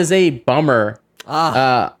 This one is a bummer.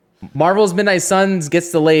 Marvel's Midnight Suns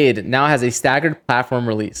gets delayed. Now has a staggered platform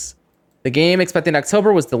release. The game expected in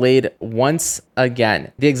October was delayed once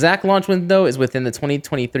again. The exact launch window is within the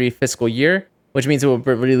 2023 fiscal year, which means it will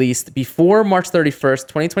be released before March 31st,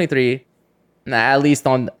 2023, at least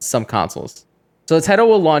on some consoles. So the title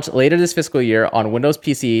will launch later this fiscal year on Windows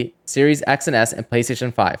PC, Series X and S, and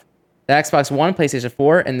PlayStation 5. The Xbox One, PlayStation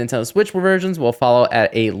 4, and Nintendo Switch versions will follow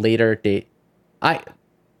at a later date. I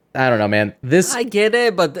don't know, man. I get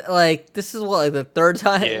it, but like this is what, like the third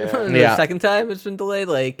time, the second time it's been delayed.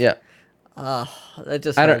 Like, that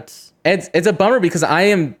just hurts. It's a bummer because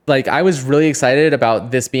I was really excited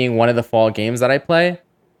about this being one of the fall games that I play.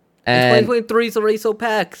 And 2023 is already so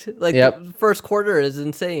packed. Like the first quarter is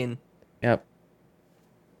insane. Yep.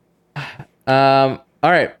 All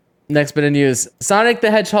right. Next bit of news: Sonic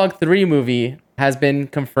the Hedgehog 3 movie has been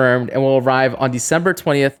confirmed and will arrive on December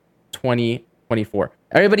 20th, 2024.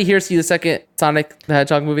 Everybody here see the second Sonic the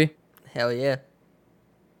Hedgehog movie? Hell yeah.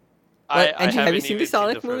 Have you seen the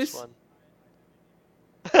Sonic movies?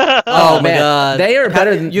 Oh my god. They are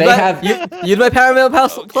better than use my Paramount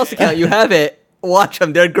Plus account. You have it. Watch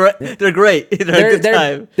them. They're great. They're great.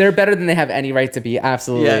 They're better than they have any right to be.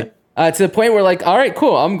 Absolutely. To the point where like, all right,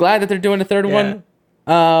 cool. I'm glad that they're doing a third one.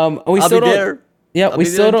 I'll be there. Yeah, we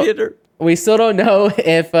still don't know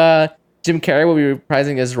if Jim Carrey will be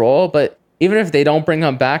reprising his role, but even if they don't bring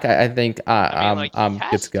him back, I think I'm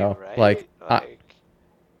good to go. Right?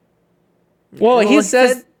 He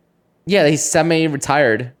says, he's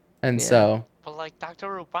semi-retired, and so. But like Dr.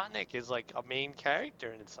 Robotnik is like a main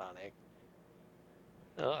character in Sonic.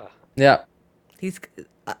 Ugh. Yeah.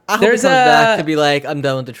 I hope he comes back to be like, I'm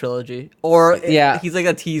done with the trilogy. Or he's like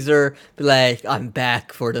a teaser, be like, I'm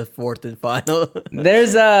back for the fourth and final.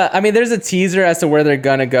 There's a teaser as to where they're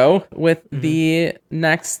gonna go with the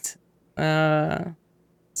next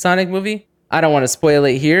Sonic movie. I don't want to spoil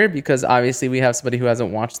it here because obviously we have somebody who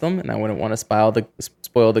hasn't watched them, and I wouldn't want to spoil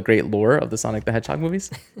the great lore of the Sonic the Hedgehog movies.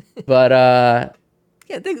 But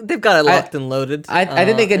they've got it locked and loaded. I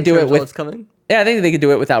think they can do it with what's coming. Yeah, I think they could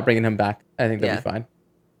do it without bringing him back. I think that'd be fine.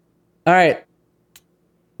 All right.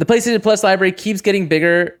 The PlayStation Plus library keeps getting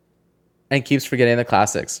bigger and keeps forgetting the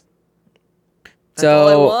classics. That's all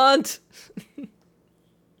I want.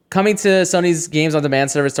 Coming to Sony's Games on Demand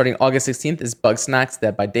service starting August 16th is Bugsnax,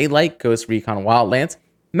 Dead by Daylight, Ghost Recon Wildlands,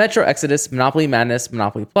 Metro Exodus, Monopoly Madness,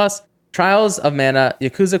 Monopoly Plus, Trials of Mana,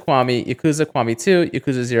 Yakuza Kiwami 2,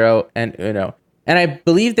 Yakuza 0, and Uno. And I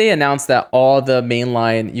believe they announced that all the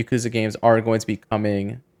mainline Yakuza games are going to be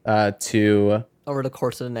coming to... over the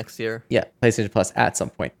course of the next year. Yeah, PlayStation Plus at some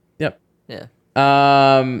point. Yep. Yeah.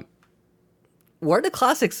 What are the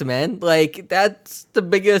classics, man? Like, that's the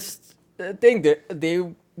biggest thing. They're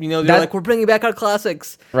like, we're bringing back our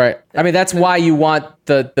classics. Right. I mean, that's why you want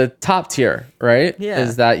the top tier, right? Yeah.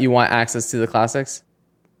 Is that you want access to the classics?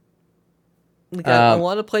 Like, I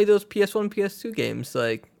want to play those PS1, PS2 games.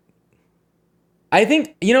 Like, I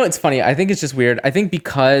think, it's funny. I think it's just weird. I think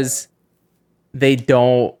because they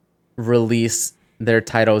don't release their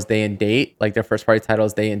titles day and date, like their first party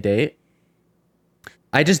titles day and date,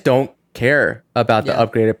 I just don't care about the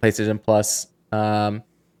upgraded PlayStation Plus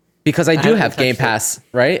because I do have Game Pass,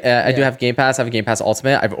 right? I do have Game Pass. I have a Game Pass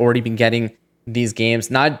Ultimate. I've already been getting these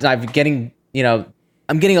games. I'm getting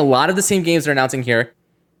a lot of the same games they're announcing here.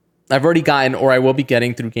 I've already gotten, or I will be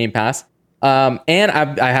getting through Game Pass. And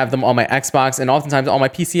I have them on my Xbox and oftentimes on my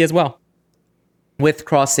PC as well, with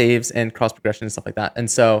cross saves and cross progression and stuff like that. And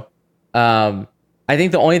so, I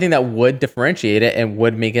think the only thing that would differentiate it and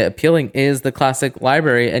would make it appealing is the classic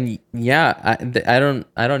library. And yeah, I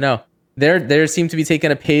don't know. There seem to be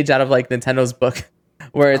taking a page out of like Nintendo's book,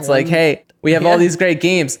 where it's like, hey, we have all these great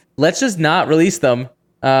games. Let's just not release them,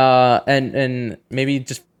 and maybe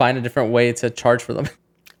just find a different way to charge for them.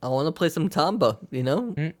 I want to play some Tomba.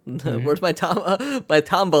 Where's my Tomba? My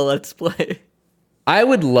Tomba. Let's play. I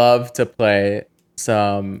would love to play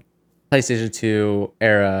some PlayStation 2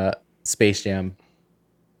 era Space Jam.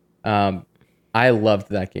 I loved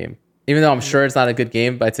that game. Even though I'm sure it's not a good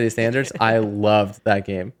game by today's standards, I loved that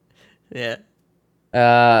game. Yeah.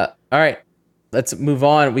 All right. Let's move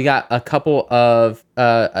on. We got a couple of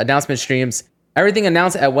announcement streams. Everything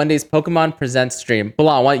announced at Wednesday's Pokemon Presents stream.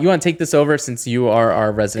 Bilal, you want to take this over since you are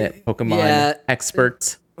our resident Pokemon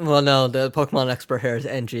expert? Well, no, the Pokemon expert here is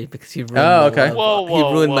NG because he ruined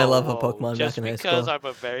my love of Pokemon Just back in high school. because I'm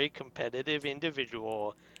a very competitive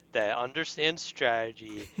individual that understands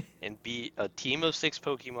strategy and beat a team of 6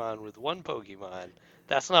 Pokemon with 1 Pokemon,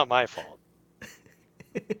 that's not my fault.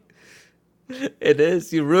 It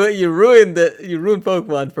is. You ruined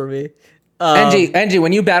Pokemon for me. NG,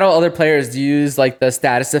 when you battle other players, do you use like the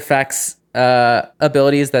status effects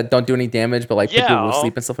abilities that don't do any damage, but like people will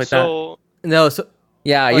sleep and stuff like that? No,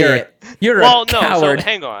 you're a coward. So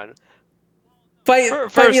hang on.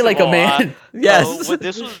 Fight me like a man. Yes.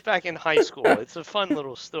 This was back in high school. It's a fun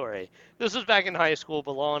little story. This was back in high school.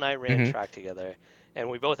 Bilal and I ran track together, and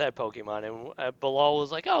we both had Pokemon. And Bilal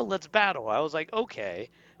was like, "Oh, let's battle." I was like, "Okay,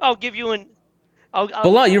 I'll give you an."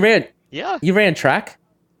 Bilal, you ran. Yeah. You ran track.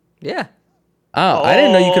 Yeah. Oh, I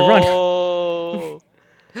didn't know you could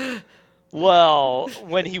run. Well,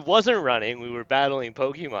 when he wasn't running, we were battling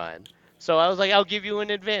Pokemon. So I was like, I'll give you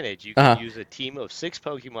an advantage. You can use a team of 6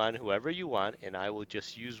 Pokemon, whoever you want, and I will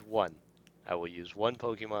just use 1. I will use 1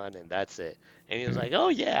 Pokemon, and that's it. And he was like, oh,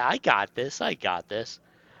 yeah, I got this. I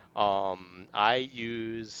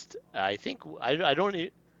used, I think, I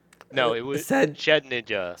don't, no, it was Shed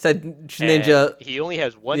Ninja. Said Ninja. And he only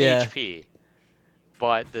has 1 HP.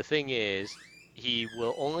 But the thing is, he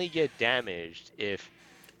will only get damaged if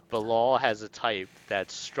Bilal has a type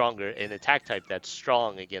that's stronger, an attack type that's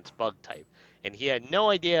strong against bug type. And he had no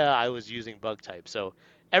idea I was using bug type. So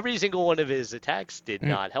every single one of his attacks did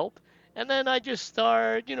not help. And then I just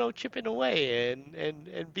started, chipping away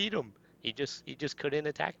and beat him. He just couldn't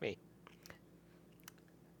attack me.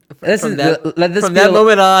 From that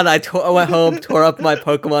moment on, I went home, tore up my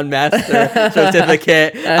Pokemon Master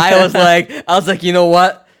certificate. I was like, you know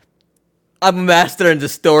what? I'm a master in the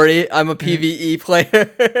story. I'm a PvE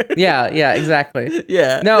player. Yeah, exactly.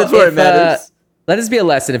 Yeah, no, that's where it matters. Let this be a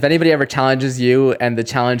lesson. If anybody ever challenges you and the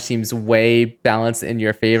challenge seems way balanced in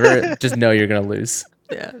your favor, just know you're gonna lose.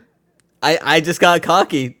 Yeah. I just got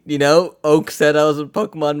cocky, Oak said I was a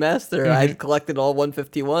Pokemon master. I collected all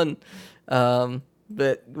 151.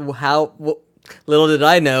 But little did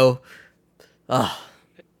I know,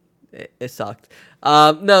 it sucked.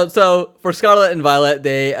 No, so for Scarlet and Violet,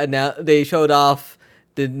 they showed off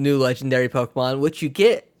the new legendary Pokemon, which you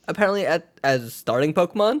get apparently as starting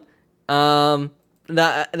Pokemon.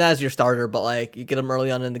 Not as your starter, but like you get them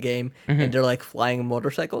early on in the game, and they're like flying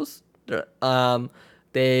motorcycles.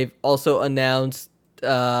 They've also announced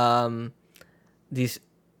these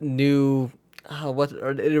new.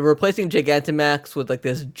 They're replacing Gigantamax with like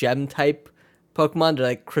this gem type Pokemon. They're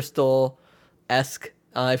like crystal-esque.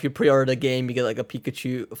 If you pre-order the game, you get like a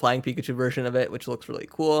flying Pikachu version of it, which looks really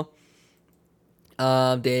cool.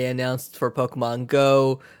 They announced for Pokemon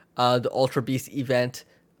Go the Ultra Beast event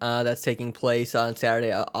that's taking place on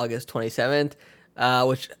Saturday, August 27th,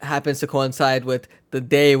 which happens to coincide with the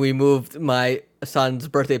day we moved my son's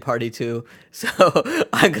birthday party to, so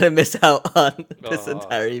I'm gonna miss out on this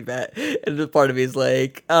entire event. And the part of me is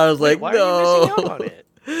like, why are you missing out on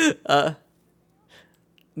it?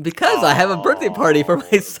 Because I have a birthday party for my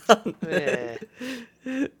son. Yeah.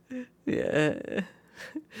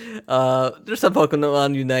 There's some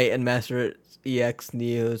Pokemon Unite and Master EX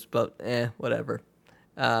news, but whatever.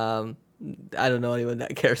 I don't know anyone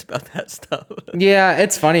that cares about that stuff. Yeah,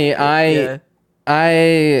 it's funny. I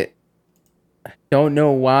don't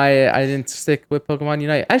know why I didn't stick with Pokemon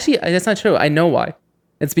Unite. Actually, that's not true. I know why.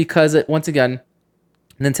 It's because, once again,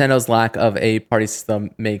 Nintendo's lack of a party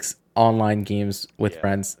system makes online games with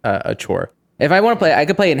friends a chore. If I want to play, I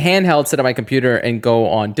could play in handheld, sit on my computer, and go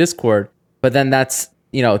on Discord. But then that's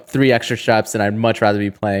 3 extra steps, and I'd much rather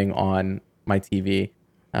be playing on my TV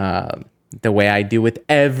the way I do with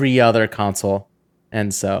every other console.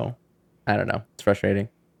 And so, I don't know. It's frustrating.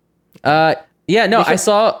 I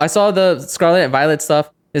saw the Scarlet and Violet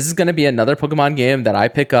stuff. This is going to be another Pokemon game that I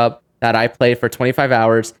pick up that I play for 25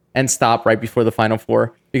 hours and stop right before the final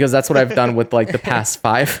 4, because that's what I've done with like the past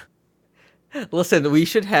 5. Listen, we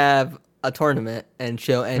should have a tournament and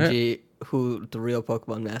show Angie who the real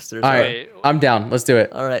Pokemon masters All are. right, I'm down. Let's do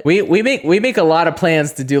it. All right. We make a lot of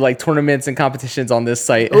plans to do like tournaments and competitions on this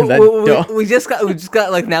site. And then We just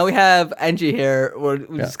got like, now we have Angie here.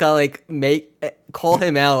 We just gotta like call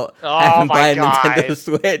him out, have Oh him my buy a God. Nintendo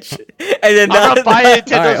Switch, and then I'm gonna buy a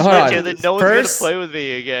Nintendo All right, hold Switch on. and then no one's First- gonna play with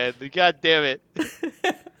me again. God damn it.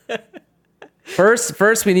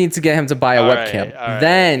 First we need to get him to buy a All right, webcam. all right.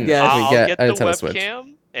 Then Yes. we I'll get get a the Nintendo Switch.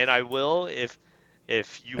 webcam, and I will if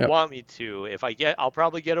you Yep. want me to. I'll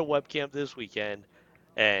probably get a webcam this weekend,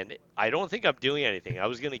 and I don't think I'm doing anything. I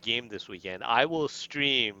was gonna game this weekend. I will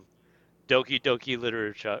stream Doki Doki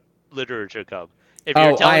Literature Club. If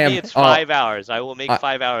you're telling me it's 5 hours, I will make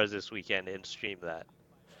 5 hours this weekend and stream that.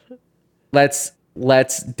 Let's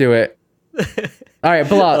do it. All right,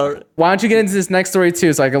 Bilal, All right. why don't you get into this next story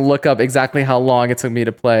too, so I can look up exactly how long it took me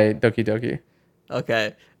to play Doki Doki.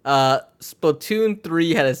 Okay. Splatoon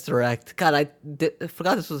 3 had its direct. God, I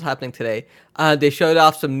forgot this was happening today. They showed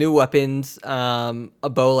off some new weapons. A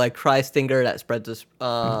bow like Tri-Stinger that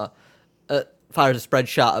fires a spread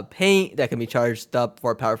shot of paint that can be charged up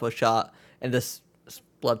for a powerful shot. And this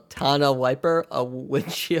Splatana wiper, a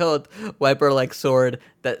windshield wiper like sword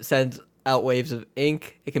that sends out waves of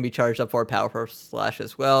ink. It can be charged up for a powerful slash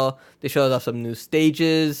as well. They showed off some new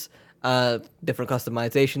stages, different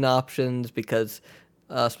customization options, because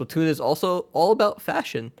Splatoon is also all about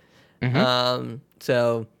fashion.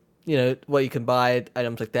 So, what you can buy,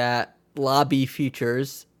 items like that, lobby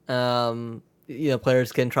features.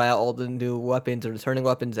 Players can try out all the new weapons and returning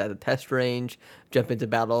weapons at a test range, jump into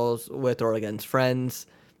battles with or against friends,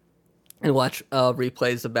 and watch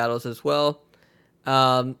replays of battles as well.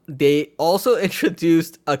 They also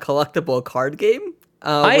introduced a collectible card game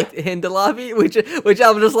in the lobby, which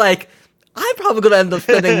I'm just like, I'm probably gonna end up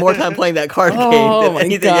spending more time playing that card game than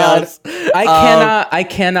anything else. I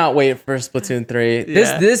cannot wait for Splatoon 3.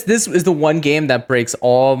 This is the one game that breaks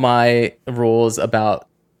all my rules about.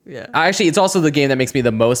 Yeah. Actually, it's also the game that makes me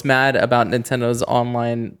the most mad about Nintendo's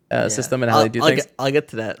online system and how they do things. I'll get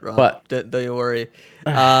to that, Rob. But don't you worry.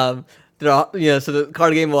 So the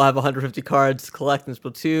card game will have 150 cards to collect in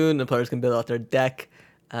Splatoon. The players can build out their deck.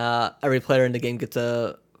 Every player in the game gets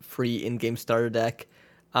a free in-game starter deck.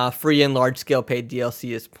 Free and large-scale paid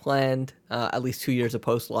DLC is planned. At least 2 years of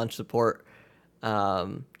post-launch support.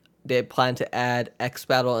 They plan to add X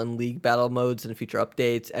Battle and League Battle modes in future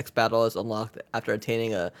updates. X Battle is unlocked after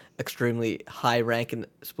attaining a extremely high rank in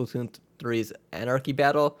Splatoon 3's Anarchy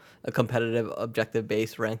Battle, a competitive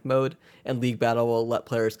objective-based rank mode. And League Battle will let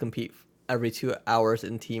players compete every 2 hours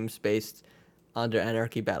in teams based on their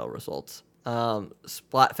Anarchy Battle results.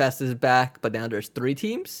 Splatfest is back, but now there's 3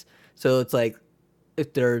 teams. So it's like, I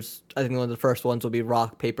think one of the first ones will be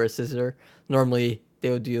rock, paper, scissors. Normally,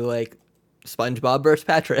 they would do like SpongeBob versus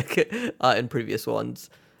Patrick in previous ones.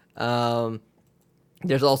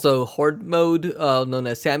 There's also Horde mode, known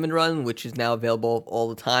as Salmon Run, which is now available all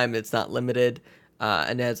the time. It's not limited.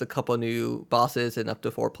 And it has a couple new bosses and up to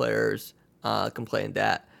 4 players can play in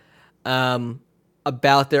that.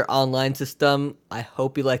 About their online system, I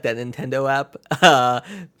hope you like that Nintendo app,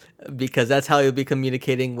 because that's how you'll be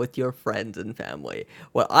communicating with your friends and family.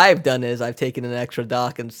 What I've done is I've taken an extra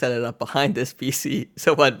dock and set it up behind this PC,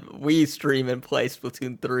 so when we stream and play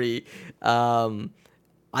Splatoon 3,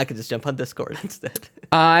 I could just jump on Discord instead.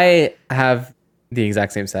 I have the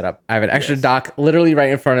exact same setup. I have an extra dock literally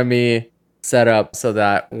right in front of me, set up so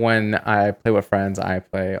that when I play with friends, I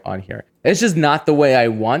play on here. It's just not the way I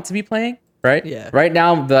want to be playing. Right? Yeah. Right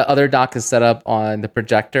now, the other dock is set up on the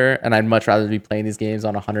projector, and I'd much rather be playing these games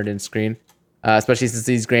on a 100-inch screen, especially since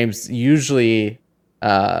these games usually,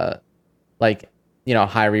 high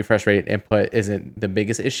refresh rate input isn't the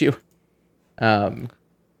biggest issue. But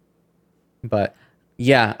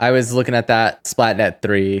yeah, I was looking at that. Splatnet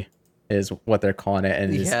 3 is what they're calling it,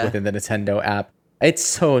 and it's within the Nintendo app. It's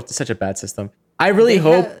such a bad system. I really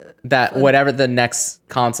hope that whatever the next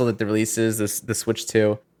console that they release is, the Switch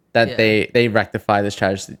 2, that they rectify this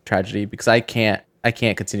tragedy, because I can't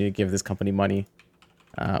continue to give this company money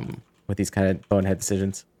with these kind of bonehead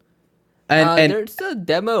decisions. And there's a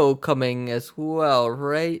demo coming as well,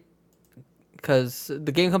 right? Because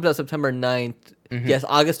the game comes out September 9th. Mm-hmm. Yes,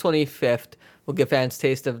 August 25th will give fans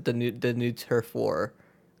taste of the new Turf War.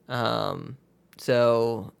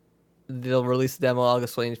 So they'll release the demo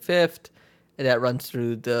August 25th, and that runs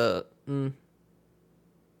through the...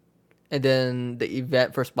 And then the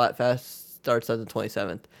event for Splatfest starts on the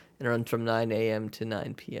 27th and runs from 9 a.m. to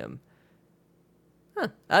 9 p.m.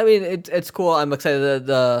 I mean, it's cool. I'm excited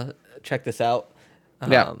that check this out.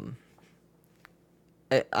 Yeah.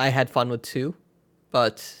 I had fun with 2,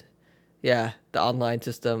 but yeah, the online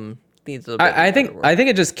system needs a little bit. I think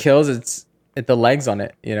it just kills the legs on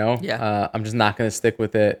it. Yeah. I'm just not gonna stick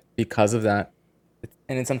with it because of that,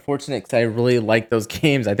 and it's unfortunate because I really like those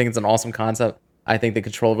games. I think it's an awesome concept. I think they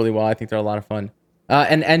control really well. I think they're a lot of fun.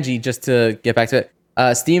 And NG, just to get back to it,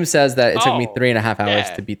 Steam says that it took me 3.5 hours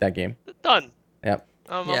to beat that game. Done. Yep.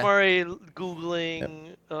 I'm already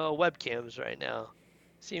Googling webcams right now.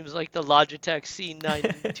 Seems like the Logitech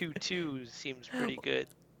C922 seems pretty good.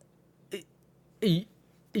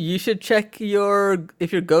 You should check if your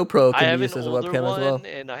GoPro I can have be an used as a older webcam as well. one,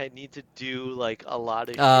 and I need to do like a lot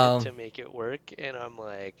of shit to make it work, and I'm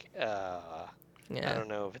like, I don't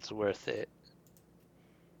know if it's worth it.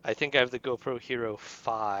 I think I have the GoPro Hero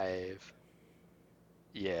 5.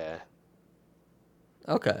 Yeah.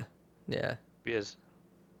 Okay. Yeah. Because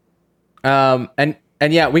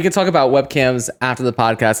And yeah, we can talk about webcams after the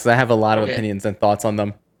podcast because I have a lot of opinions and thoughts on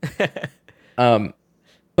them.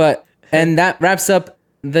 But that wraps up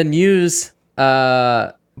the news.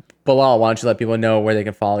 Bilal, why don't you let people know where they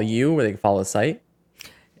can follow you, where they can follow the site?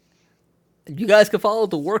 You guys can follow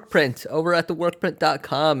The Workprint over at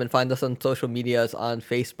theworkprint.com and find us on social medias on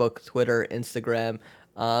Facebook, Twitter, Instagram.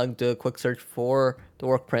 Do a quick search for The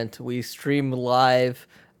Workprint. We stream live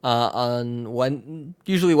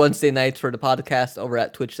usually Wednesday nights for the podcast over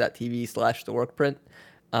at twitch.tv/theworkprint.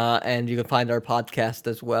 And you can find our podcast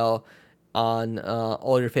as well on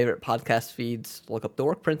all your favorite podcast feeds. Look up The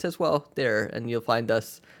Workprint as well there, and you'll find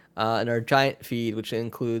us in our giant feed, which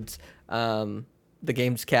includes the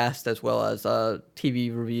Gamescast as well as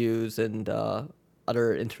TV reviews and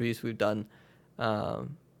other interviews we've done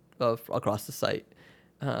across the site.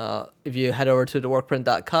 If you head over to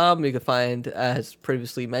theworkprint.com, you can find, as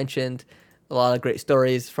previously mentioned, a lot of great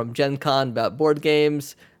stories from Gen Con about board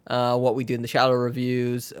games, what we do in the Shadow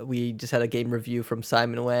reviews. We just had a game review from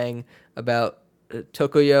Simon Wang about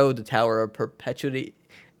Tokoyo, the Tower of Perpetuity,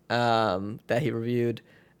 that he reviewed.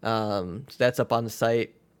 So that's up on the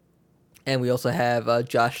site. And we also have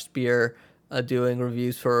Josh Spear doing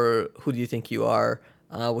reviews for Who Do You Think You Are,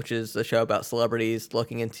 which is a show about celebrities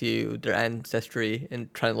looking into their ancestry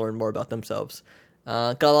and trying to learn more about themselves.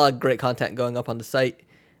 Got a lot of great content going up on the site,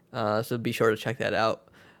 so be sure to check that out.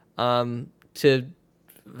 To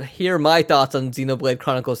hear my thoughts on Xenoblade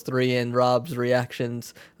Chronicles 3 and Rob's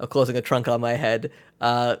reactions of closing a trunk on my head,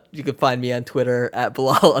 you can find me on Twitter at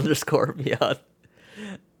Bilal_beyond.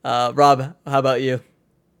 Rob, how about you?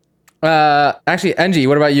 Actually, NG,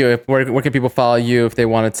 what about you? Where can people follow you if they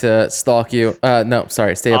wanted to stalk you? No,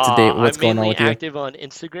 sorry, stay up to date with what's going on with you. I'm active on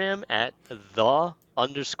Instagram at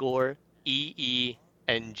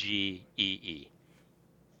 _EENGEE.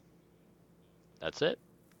 That's it.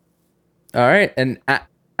 All right, and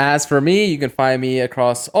as for me, you can find me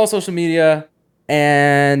across all social media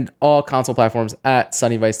and all console platforms at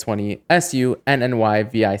SunnyVice20,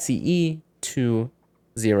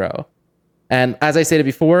 SUNNYVICE20. And as I stated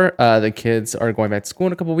before, the kids are going back to school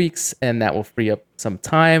in a couple weeks, and that will free up some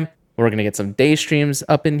time. We're going to get some day streams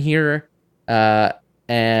up in here.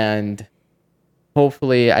 And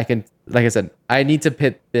hopefully I can, like I said, I need to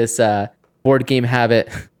put this board game habit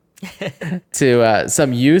to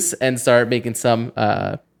some use and start making some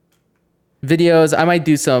videos. I might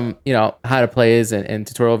do some, how to plays and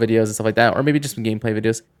tutorial videos and stuff like that, or maybe just some gameplay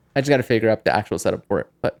videos. I just got to figure out the actual setup for it.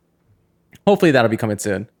 But hopefully that'll be coming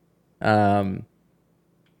soon. But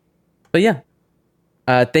yeah,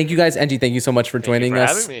 thank you guys. NG, thank you so much for joining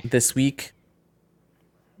us this week.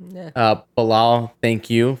 Yeah. Bilal, thank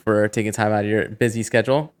you for taking time out of your busy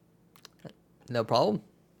schedule. No problem.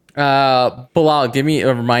 Bilal, give me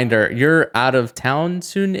a reminder. You're out of town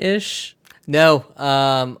soon-ish? No,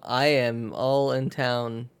 I am all in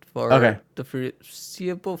town for the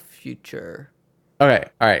foreseeable future. Okay.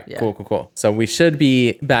 All right. Yeah. Cool. So we should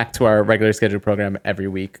be back to our regular scheduled program every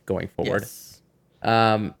week going forward. Yes.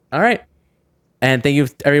 All right. And thank you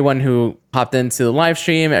to everyone who popped into the live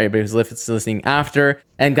stream, everybody who's listening after,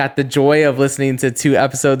 and got the joy of listening to 2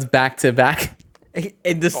 episodes back to back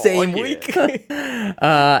in the same week.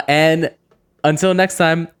 And until next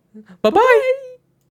time, bye-bye.